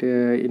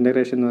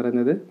ഇൻ്റഗ്രേഷൻ എന്ന്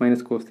പറയുന്നത്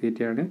മൈനസ് കോസ്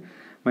തീറ്റയാണ്.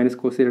 മൈനസ്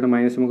കോസ് തീറ്റയുടെ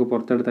മൈനസ് നമുക്ക്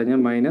പുറത്തെടുത്ത്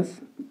കഴിഞ്ഞാൽ minus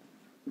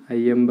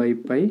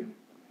im/π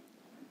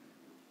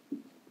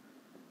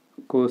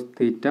cos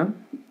theta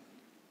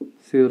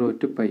 0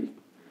 to π.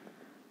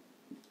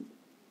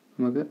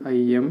 നമുക്ക്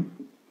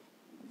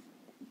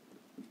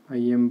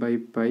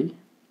im/π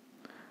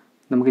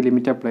നമുക്ക്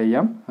ലിമിറ്റ് അപ്ലൈ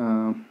ചെയ്യാം.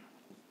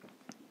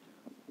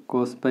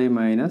 Cos π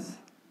minus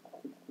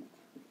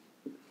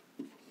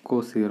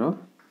cos 0.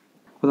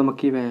 അപ്പോൾ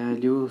നമുക്ക് ഈ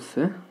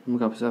വാല്യൂസ്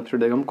നമുക്ക്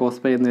സബ്സ്റ്റിറ്റ്യൂട്ട് ചെയ്യാം. കോസ്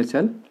π എന്ന്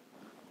വെച്ചാൽ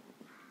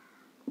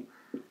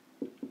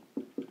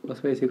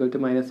cos π is equal to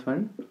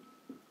 -1,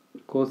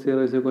 cos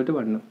 0 is equal to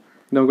 1.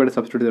 നമുക്കിവിടെ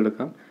സബ്സ്റ്റിറ്റ്യൂട്ട്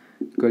ചെയ്തെടുക്കാം.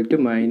 equal to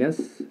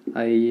minus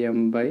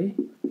im/π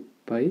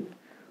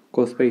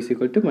cos π is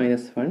equal to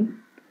 -1,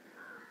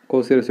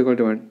 cos 0 is equal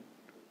to 1,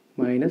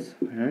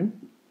 -1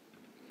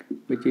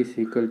 which is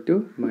equal to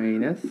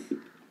minus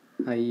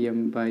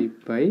im/π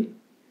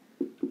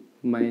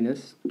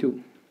 -2.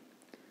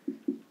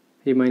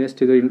 ഈ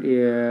 -2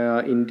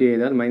 ഇൻറ്റു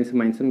ചെയ്താൽ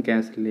മൈനസും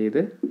cancel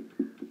ചെയ്ത്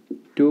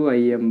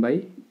 2im/π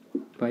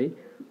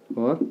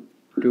or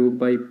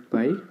 2/π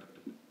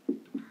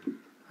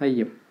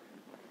im.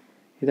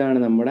 ഇതാണ്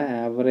നമ്മുടെ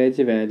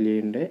average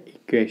വാല്യൂവിൻ്റെ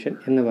equation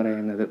എന്ന്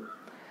പറയുന്നത്.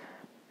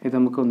 ഇത്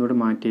നമുക്ക് ഒന്നുകൂടെ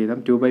മാറ്റി എഴുതാം.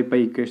 2/π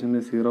ഇക്വേഷൻ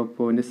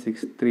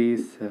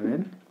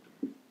 0.637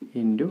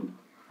 ഇൻറ്റു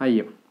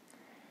im.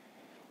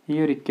 ഈ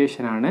ഒരു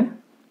ഇക്വേഷനാണ്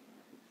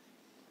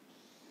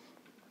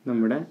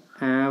നമ്മുടെ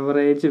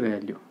ആവറേജ്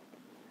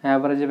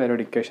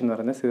വാല്യൂയുടെ ഇക്വേഷൻ എന്ന്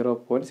പറയുന്നത്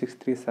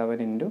 0.637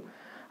 ഇൻറ്റു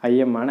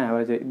im ആണ്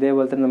ആവറേജ്.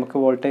 ഇതേപോലെ തന്നെ നമുക്ക്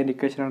വോൾട്ടേജിൻ്റെ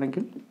ഇക്വേഷൻ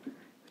ആണെങ്കിൽ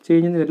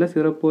ചേഞ്ച് വരില്ല,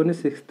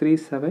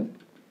 0.637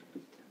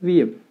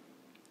 vm.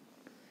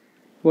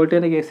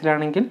 വോൾട്ടേജിൻ്റെ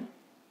കേസിലാണെങ്കിൽ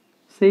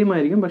സെയിം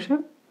ആയിരിക്കും, പക്ഷേ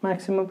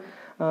മാക്സിമം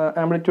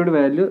ആംപ്ലിറ്റ്യൂഡ്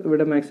വാല്യൂ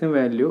ഇവിടെ മാക്സിമം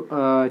വാല്യൂ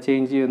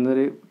ചേഞ്ച്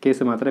ചെയ്യുന്നൊരു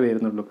കേസ് മാത്രമേ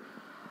വരുന്നുള്ളൂ.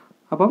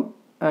 അപ്പം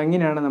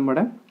അങ്ങനെയാണ്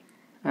നമ്മുടെ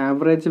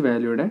ആവറേജ്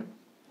വാല്യൂയുടെ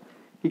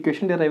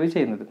ഇക്വേഷൻ ഡിറൈവ്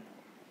ചെയ്യുന്നത്.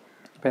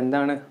 അപ്പോൾ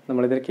എന്താണ്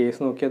നമ്മളിതിൽ കേസ്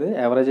നോക്കിയത്?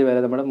 ആവറേജ്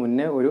വാല്യൂ നമ്മുടെ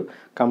മുന്നേ ഒരു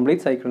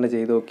കംപ്ലീറ്റ് സൈക്കിളിൻ്റെ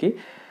ചെയ്ത് നോക്കി.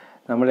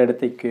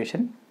 നമ്മളെടുത്ത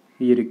ഇക്വേഷൻ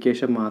ഈ ഒരു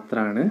ഇക്വേഷൻ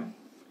മാത്രമാണ്.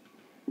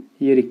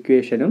 ഈ ഒരു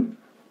ഇക്വേഷനും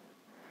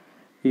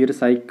ഈ ഒരു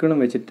സൈക്കിളും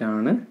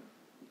വെച്ചിട്ടാണ്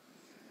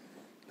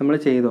നമ്മൾ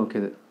ചെയ്ത്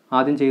നോക്കിയത്.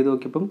 ആദ്യം ചെയ്ത്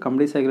നോക്കിയപ്പം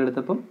കംപ്ലീറ്റ് സൈക്കിൾ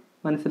എടുത്തപ്പം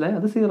മനസ്സിലായി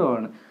അത് 0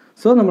 ആണ്.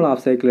 സോ നമ്മൾ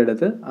ഹാഫ് സൈക്കിൾ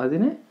എടുത്ത്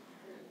അതിനെ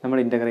നമ്മൾ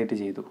ഇൻ്റഗ്രേറ്റ്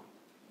ചെയ്തു,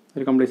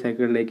 ഒരു കംപ്ലീറ്റ്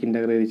സൈക്കിളിലേക്ക്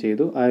ഇൻ്റഗ്രേറ്റ്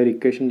ചെയ്തു, ആ ഒരു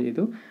ഇക്വേഷൻ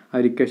ചെയ്തു. ആ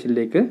ഒരു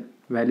ഇക്വേഷനിലേക്ക്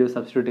വാല്യൂ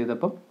സബ്സ്റ്റിറ്റ്യൂട്ട്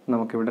ചെയ്തപ്പം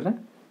നമുക്കിവിടെ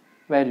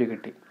വാല്യൂ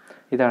കിട്ടി.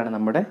 ഇതാണ്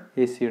നമ്മുടെ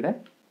AC-യുടെ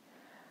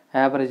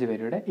ആവറേജ്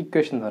വാല്യൂയുടെ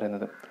ഇക്വേഷൻ എന്ന്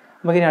പറയുന്നത്.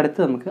 നമുക്കിനി അടുത്ത്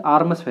നമുക്ക്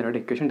RMS വാല്യൂയുടെ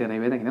ഇക്വേഷൻ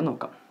ഡിറൈവ് ചെയ്ത് എങ്ങനെ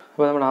നോക്കാം.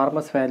 അപ്പോൾ നമ്മൾ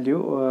RMS വാല്യൂ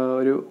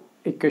ഒരു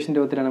ഇക്വേഷൻ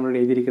രൂപത്തിലാണ് നമ്മൾ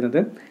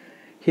എഴുതിയിരിക്കുന്നത്.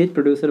 Heat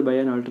പ്രൊഡ്യൂസഡ് by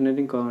an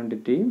alternating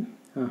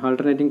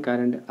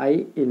current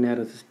I in a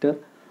resistor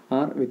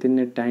R within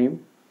a time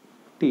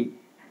t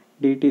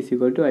dt is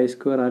equal to I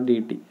square R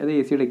dt. അത്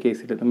എ സിയുടെ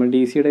കേസിൽ നമ്മൾ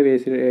ഡി സിയുടെ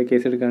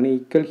കേസ് എടുക്കുകയാണെങ്കിൽ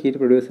equal heat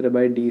produced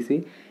by D C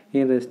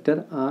in resistor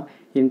are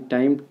in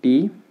time T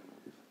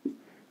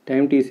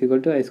is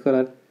equal to I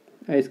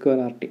square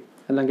R T.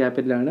 എല്ലാം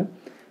ക്യാപിറ്റലാണ്,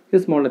 ഇത്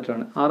small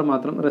ലെറ്ററാണ്. R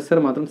മാത്രം resistor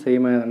മാത്രം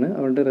സെയിം ആയതാണ്,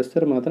 അതുകൊണ്ട്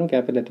റെസിസ്റ്റർ മാത്രം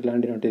ക്യാപിറ്റൽ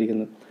ലെറ്ററിലാണ് ഡിനോട്ട്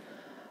ചെയ്തിരിക്കുന്നത്.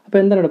 അപ്പോൾ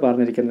എന്താണ് ഇവിടെ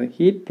പറഞ്ഞിരിക്കുന്നത്?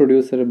 Heat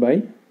producer by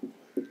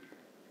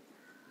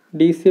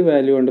D C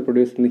value കൊണ്ട്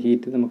പ്രൊഡ്യൂസ് ചെയ്യുന്ന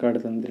ഹീറ്റ് നമുക്ക്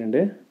അവിടെ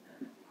തന്നിട്ടുണ്ട്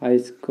I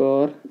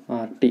square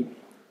R T.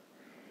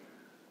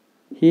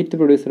 Heat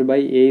producer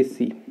by A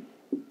C,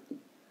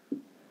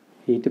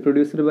 heat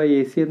producer by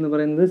A C എന്ന്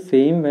പറയുന്നത്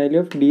same value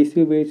of D C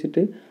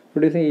ഉപയോഗിച്ചിട്ട്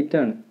പ്രൊഡ്യൂസ് ചെയ്യുന്ന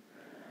ഹീറ്റാണ്.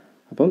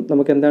 അപ്പം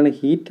നമുക്ക് എന്താണ്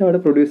ഹീറ്റ് അവിടെ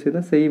പ്രൊഡ്യൂസ്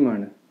ചെയ്യുന്നത് സെയിം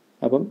ആണ്.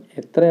 അപ്പം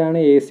എത്രയാണ്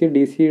എ സി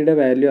ഡി സിയുടെ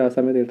വാല്യൂ ആ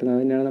സമയത്ത് കിട്ടുന്നത്,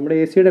 അതിനാണ് നമ്മുടെ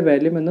എ സിയുടെ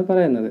വാല്യൂ എന്ന്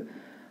പറയുന്നത്.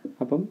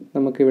 അപ്പം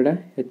നമുക്കിവിടെ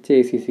H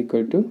A C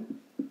equal to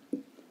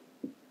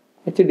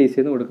H D C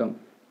എന്ന് കൊടുക്കാം.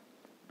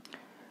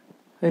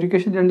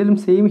 ഇക്വേഷൻ രണ്ടിലും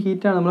സെയിം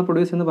ഹീറ്റാണ് നമ്മൾ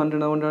പ്രൊഡ്യൂസ് ചെയ്യുന്നത്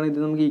പറഞ്ഞിട്ടുണ്ട്, അതുകൊണ്ടാണ് ഇത്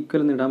നമുക്ക്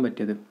ഈക്വൽ എന്ന് ഇടാൻ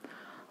പറ്റിയത്.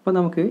 അപ്പോൾ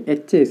നമുക്ക്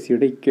എച്ച് എ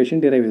സിയുടെ ഇക്വേഷൻ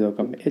ഡിറൈവ് ചെയ്ത്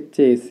നോക്കാം.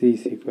 H A C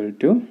is equal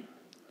to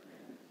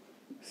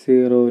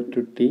 0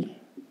 to t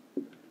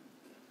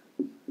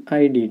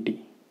I D T.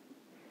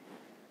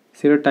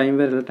 0 time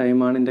വരെയുള്ള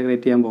ടൈമാണ്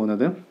ഇൻ്റഗ്രേറ്റ് ചെയ്യാൻ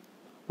പോകുന്നത്.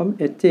 അപ്പം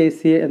എച്ച് എ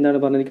സി എന്താണ്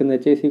പറഞ്ഞിരിക്കുന്നത്?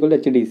 H A C equal to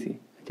H D C.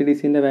 H D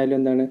സിൻ്റെ value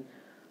എന്താണ്?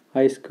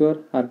 I square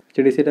R.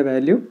 H D സിയുടെ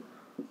value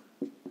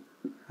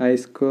I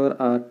square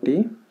R T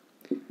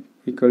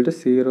equal to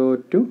 0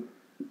 to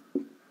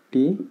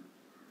t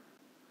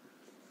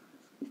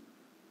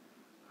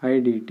I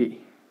D T.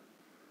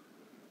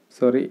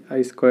 Sorry, I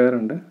square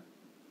ഉണ്ട്.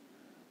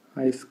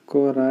 I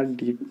square R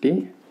D T,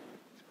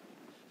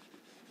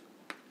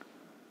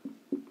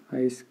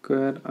 I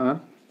square R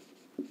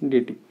D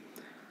T.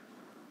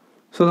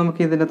 So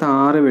നമുക്ക് ഇതിനകത്ത്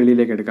 6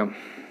 വെളിയിലേക്ക് എടുക്കാം.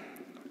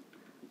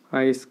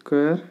 I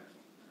square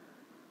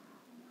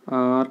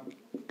R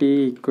T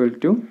equal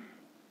to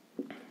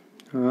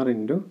R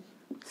into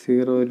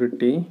 0 to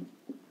t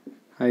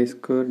I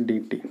square D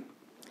T.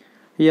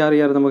 ഈ R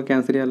നമുക്ക്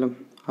cancel ചെയ്യാമല്ലോ.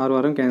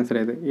 ആറും cancel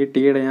ചെയ്ത് ഈ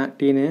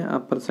ടീനെ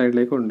അപ്പർ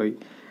സൈഡിലേക്ക് കൊണ്ടുപോയി.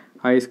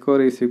 I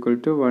square is equal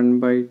to 1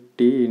 by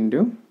t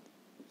into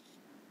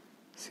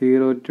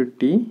 0 to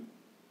t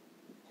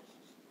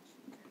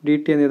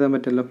dt എന്ന് എഴുതാൻ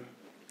പറ്റല്ലോ.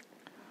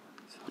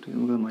 സോറി,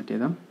 നമുക്ക് മാറ്റി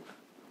എഴുതാം.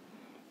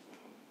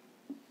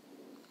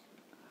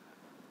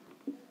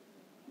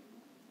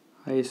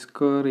 I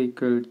square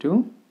equal to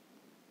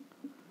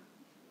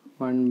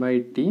 1 by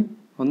t.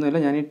 ഒന്നുമില്ല,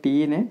 ഞാൻ ഈ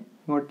ടീനെ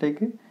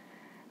ഇങ്ങോട്ടേക്ക്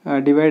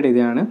ഡിവൈഡ്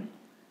ചെയ്തതാണ്.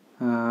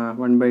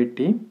 1 by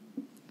t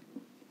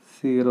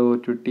 0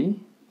 to t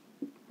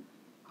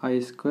I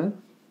square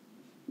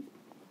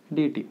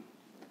D T.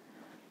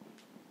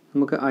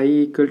 നമുക്ക് I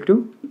equal to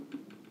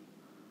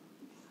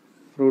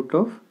root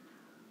of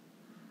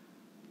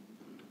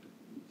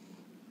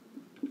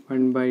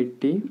 1 by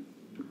t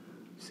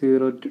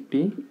 0 to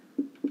t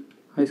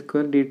I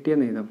square D T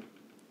എന്ന് എഴുതാം.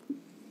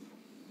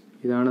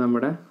 ഇതാണ്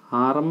നമ്മുടെ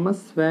ആർ എം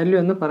എസ് വാല്യൂ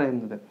എന്ന്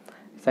പറയുന്നത്.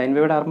 Sign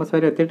വേയുടെ R M S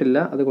value എത്തിയിട്ടില്ല,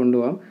 അത്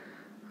കൊണ്ടുപോകാം.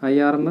 ഐ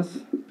ആർ എം എസ്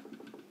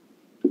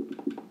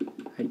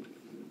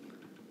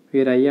ഈ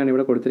ഒരു ഐ ആണ്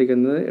ഇവിടെ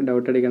കൊടുത്തിരിക്കുന്നത്,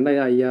 ഡൗട്ട് അടിക്കേണ്ട.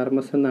 ഐ ആർ എം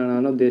എസ്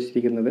എന്നാണ്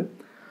ഉദ്ദേശിച്ചിരിക്കുന്നത്.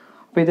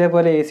 അപ്പോൾ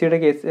ഇതേപോലെ എ സിയുടെ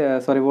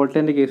കേസ്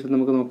വോൾട്ടേജിൻ്റെ കേസ്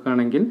നമുക്ക്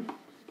നോക്കുകയാണെങ്കിൽ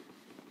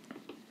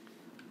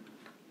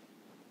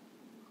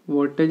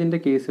വോൾട്ടേജിൻ്റെ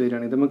കേസ്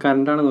വരികയാണ്. ഇത് നമുക്ക്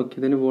കറണ്ടാണ്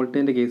നോക്കിയതിന്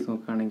വോൾട്ടേജിൻ്റെ കേസ്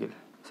നോക്കുകയാണെങ്കിൽ,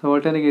 സോ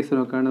വോൾട്ടേജിൻ്റെ കേസ്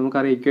നോക്കുകയാണെങ്കിൽ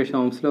നമുക്കറിയാം ഇക്വേഷൻ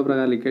ഓംസ് ലോ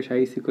പ്രകാരം equation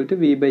I equal to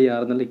V by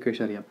R എന്നുള്ള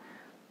ഇക്വേഷൻ അറിയാം.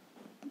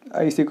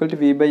 I equal to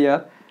V by R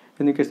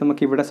എന്ന ഇക്വേഷൻ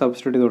നമുക്ക് ഇവിടെ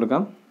സബ്സ്റ്റിറ്റ്യൂട്ട് ചെയ്ത്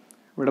കൊടുക്കാം.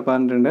 ഇവിടെ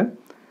പറഞ്ഞിട്ടുണ്ട്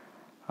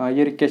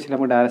ഈ ഒരു ഇക്വേഷൻ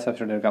നമുക്ക് ഡയറക്റ്റ്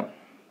സബ്സ്റ്റിറ്റ്യൂട്ട് എടുക്കാം.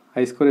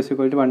 I square is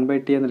equal to 1 by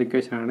t എന്ന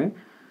ഇക്വേഷൻ ആണ്.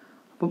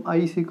 അപ്പം I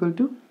is equal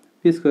to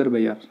v square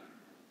by r.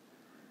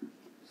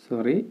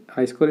 Sorry,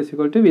 I square is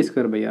equal to v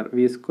square by r.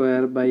 v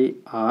square by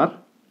r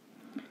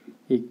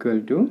equal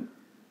to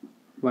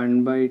 1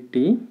 by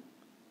t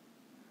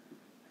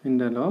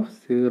interval of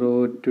 0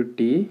 to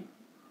t.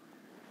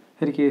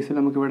 ഒരു കേസിൽ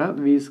നമുക്കിവിടെ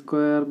v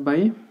square by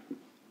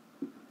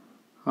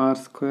r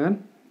square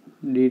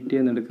dt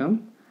എന്നെടുക്കാം.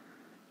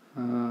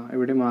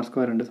 ഇവിടെ r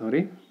square ഉണ്ട്,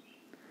 sorry.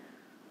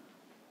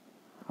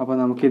 അപ്പോൾ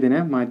നമുക്കിതിനെ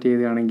മാറ്റി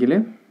എഴുതുകയാണെങ്കിൽ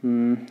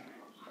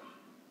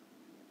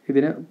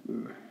ഇതിനെ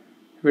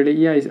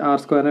ഈ ആർ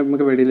സ്ക്വയറിനെ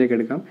നമുക്ക് വെളിയിലേക്ക്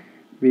എടുക്കാം.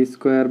 V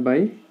square by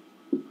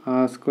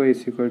R square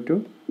is equal to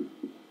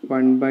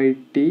 1 by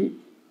t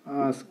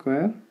R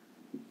square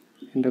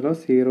interval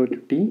 0 to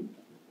t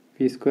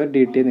V square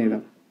D T എന്ന്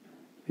എഴുതാം.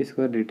 V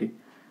square D T.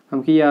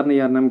 നമുക്ക് ഈ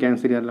ആറിനെ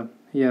ക്യാൻസൽ ചെയ്യാമല്ലോ.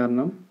 ഈ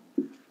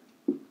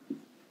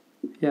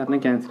ആറിനെ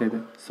ക്യാൻസൽ ചെയ്ത്,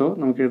 സോ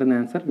നമുക്ക് കിട്ടുന്ന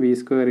answer V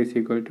square is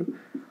equal to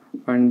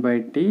 1 by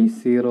t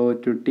 0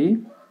 to t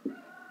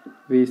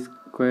v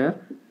square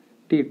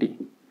dt.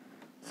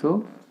 So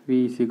v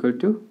is equal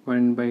to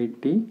 1 by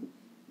t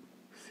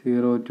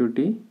 0 to t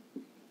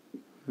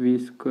v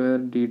square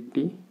dt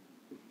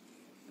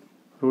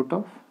root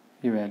of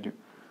ഈ വാല്യൂ.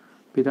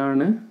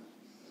 ഇതാണ്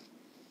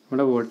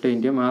നമ്മുടെ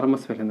വോൾട്ടേജിൻ്റെയും R M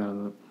S value എന്ന്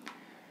പറയുന്നത്.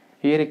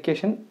 ഈ ഒരു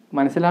equation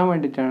മനസ്സിലാവാൻ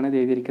വേണ്ടിയിട്ടാണ് ഇത്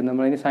എഴുതിയിരിക്കുന്നത്.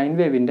 നമ്മളതിന് sign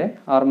വേവിൻ്റെ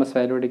R M S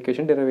വാല്യൂയുടെ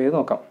equation derive ചെയ്ത്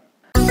നോക്കാം.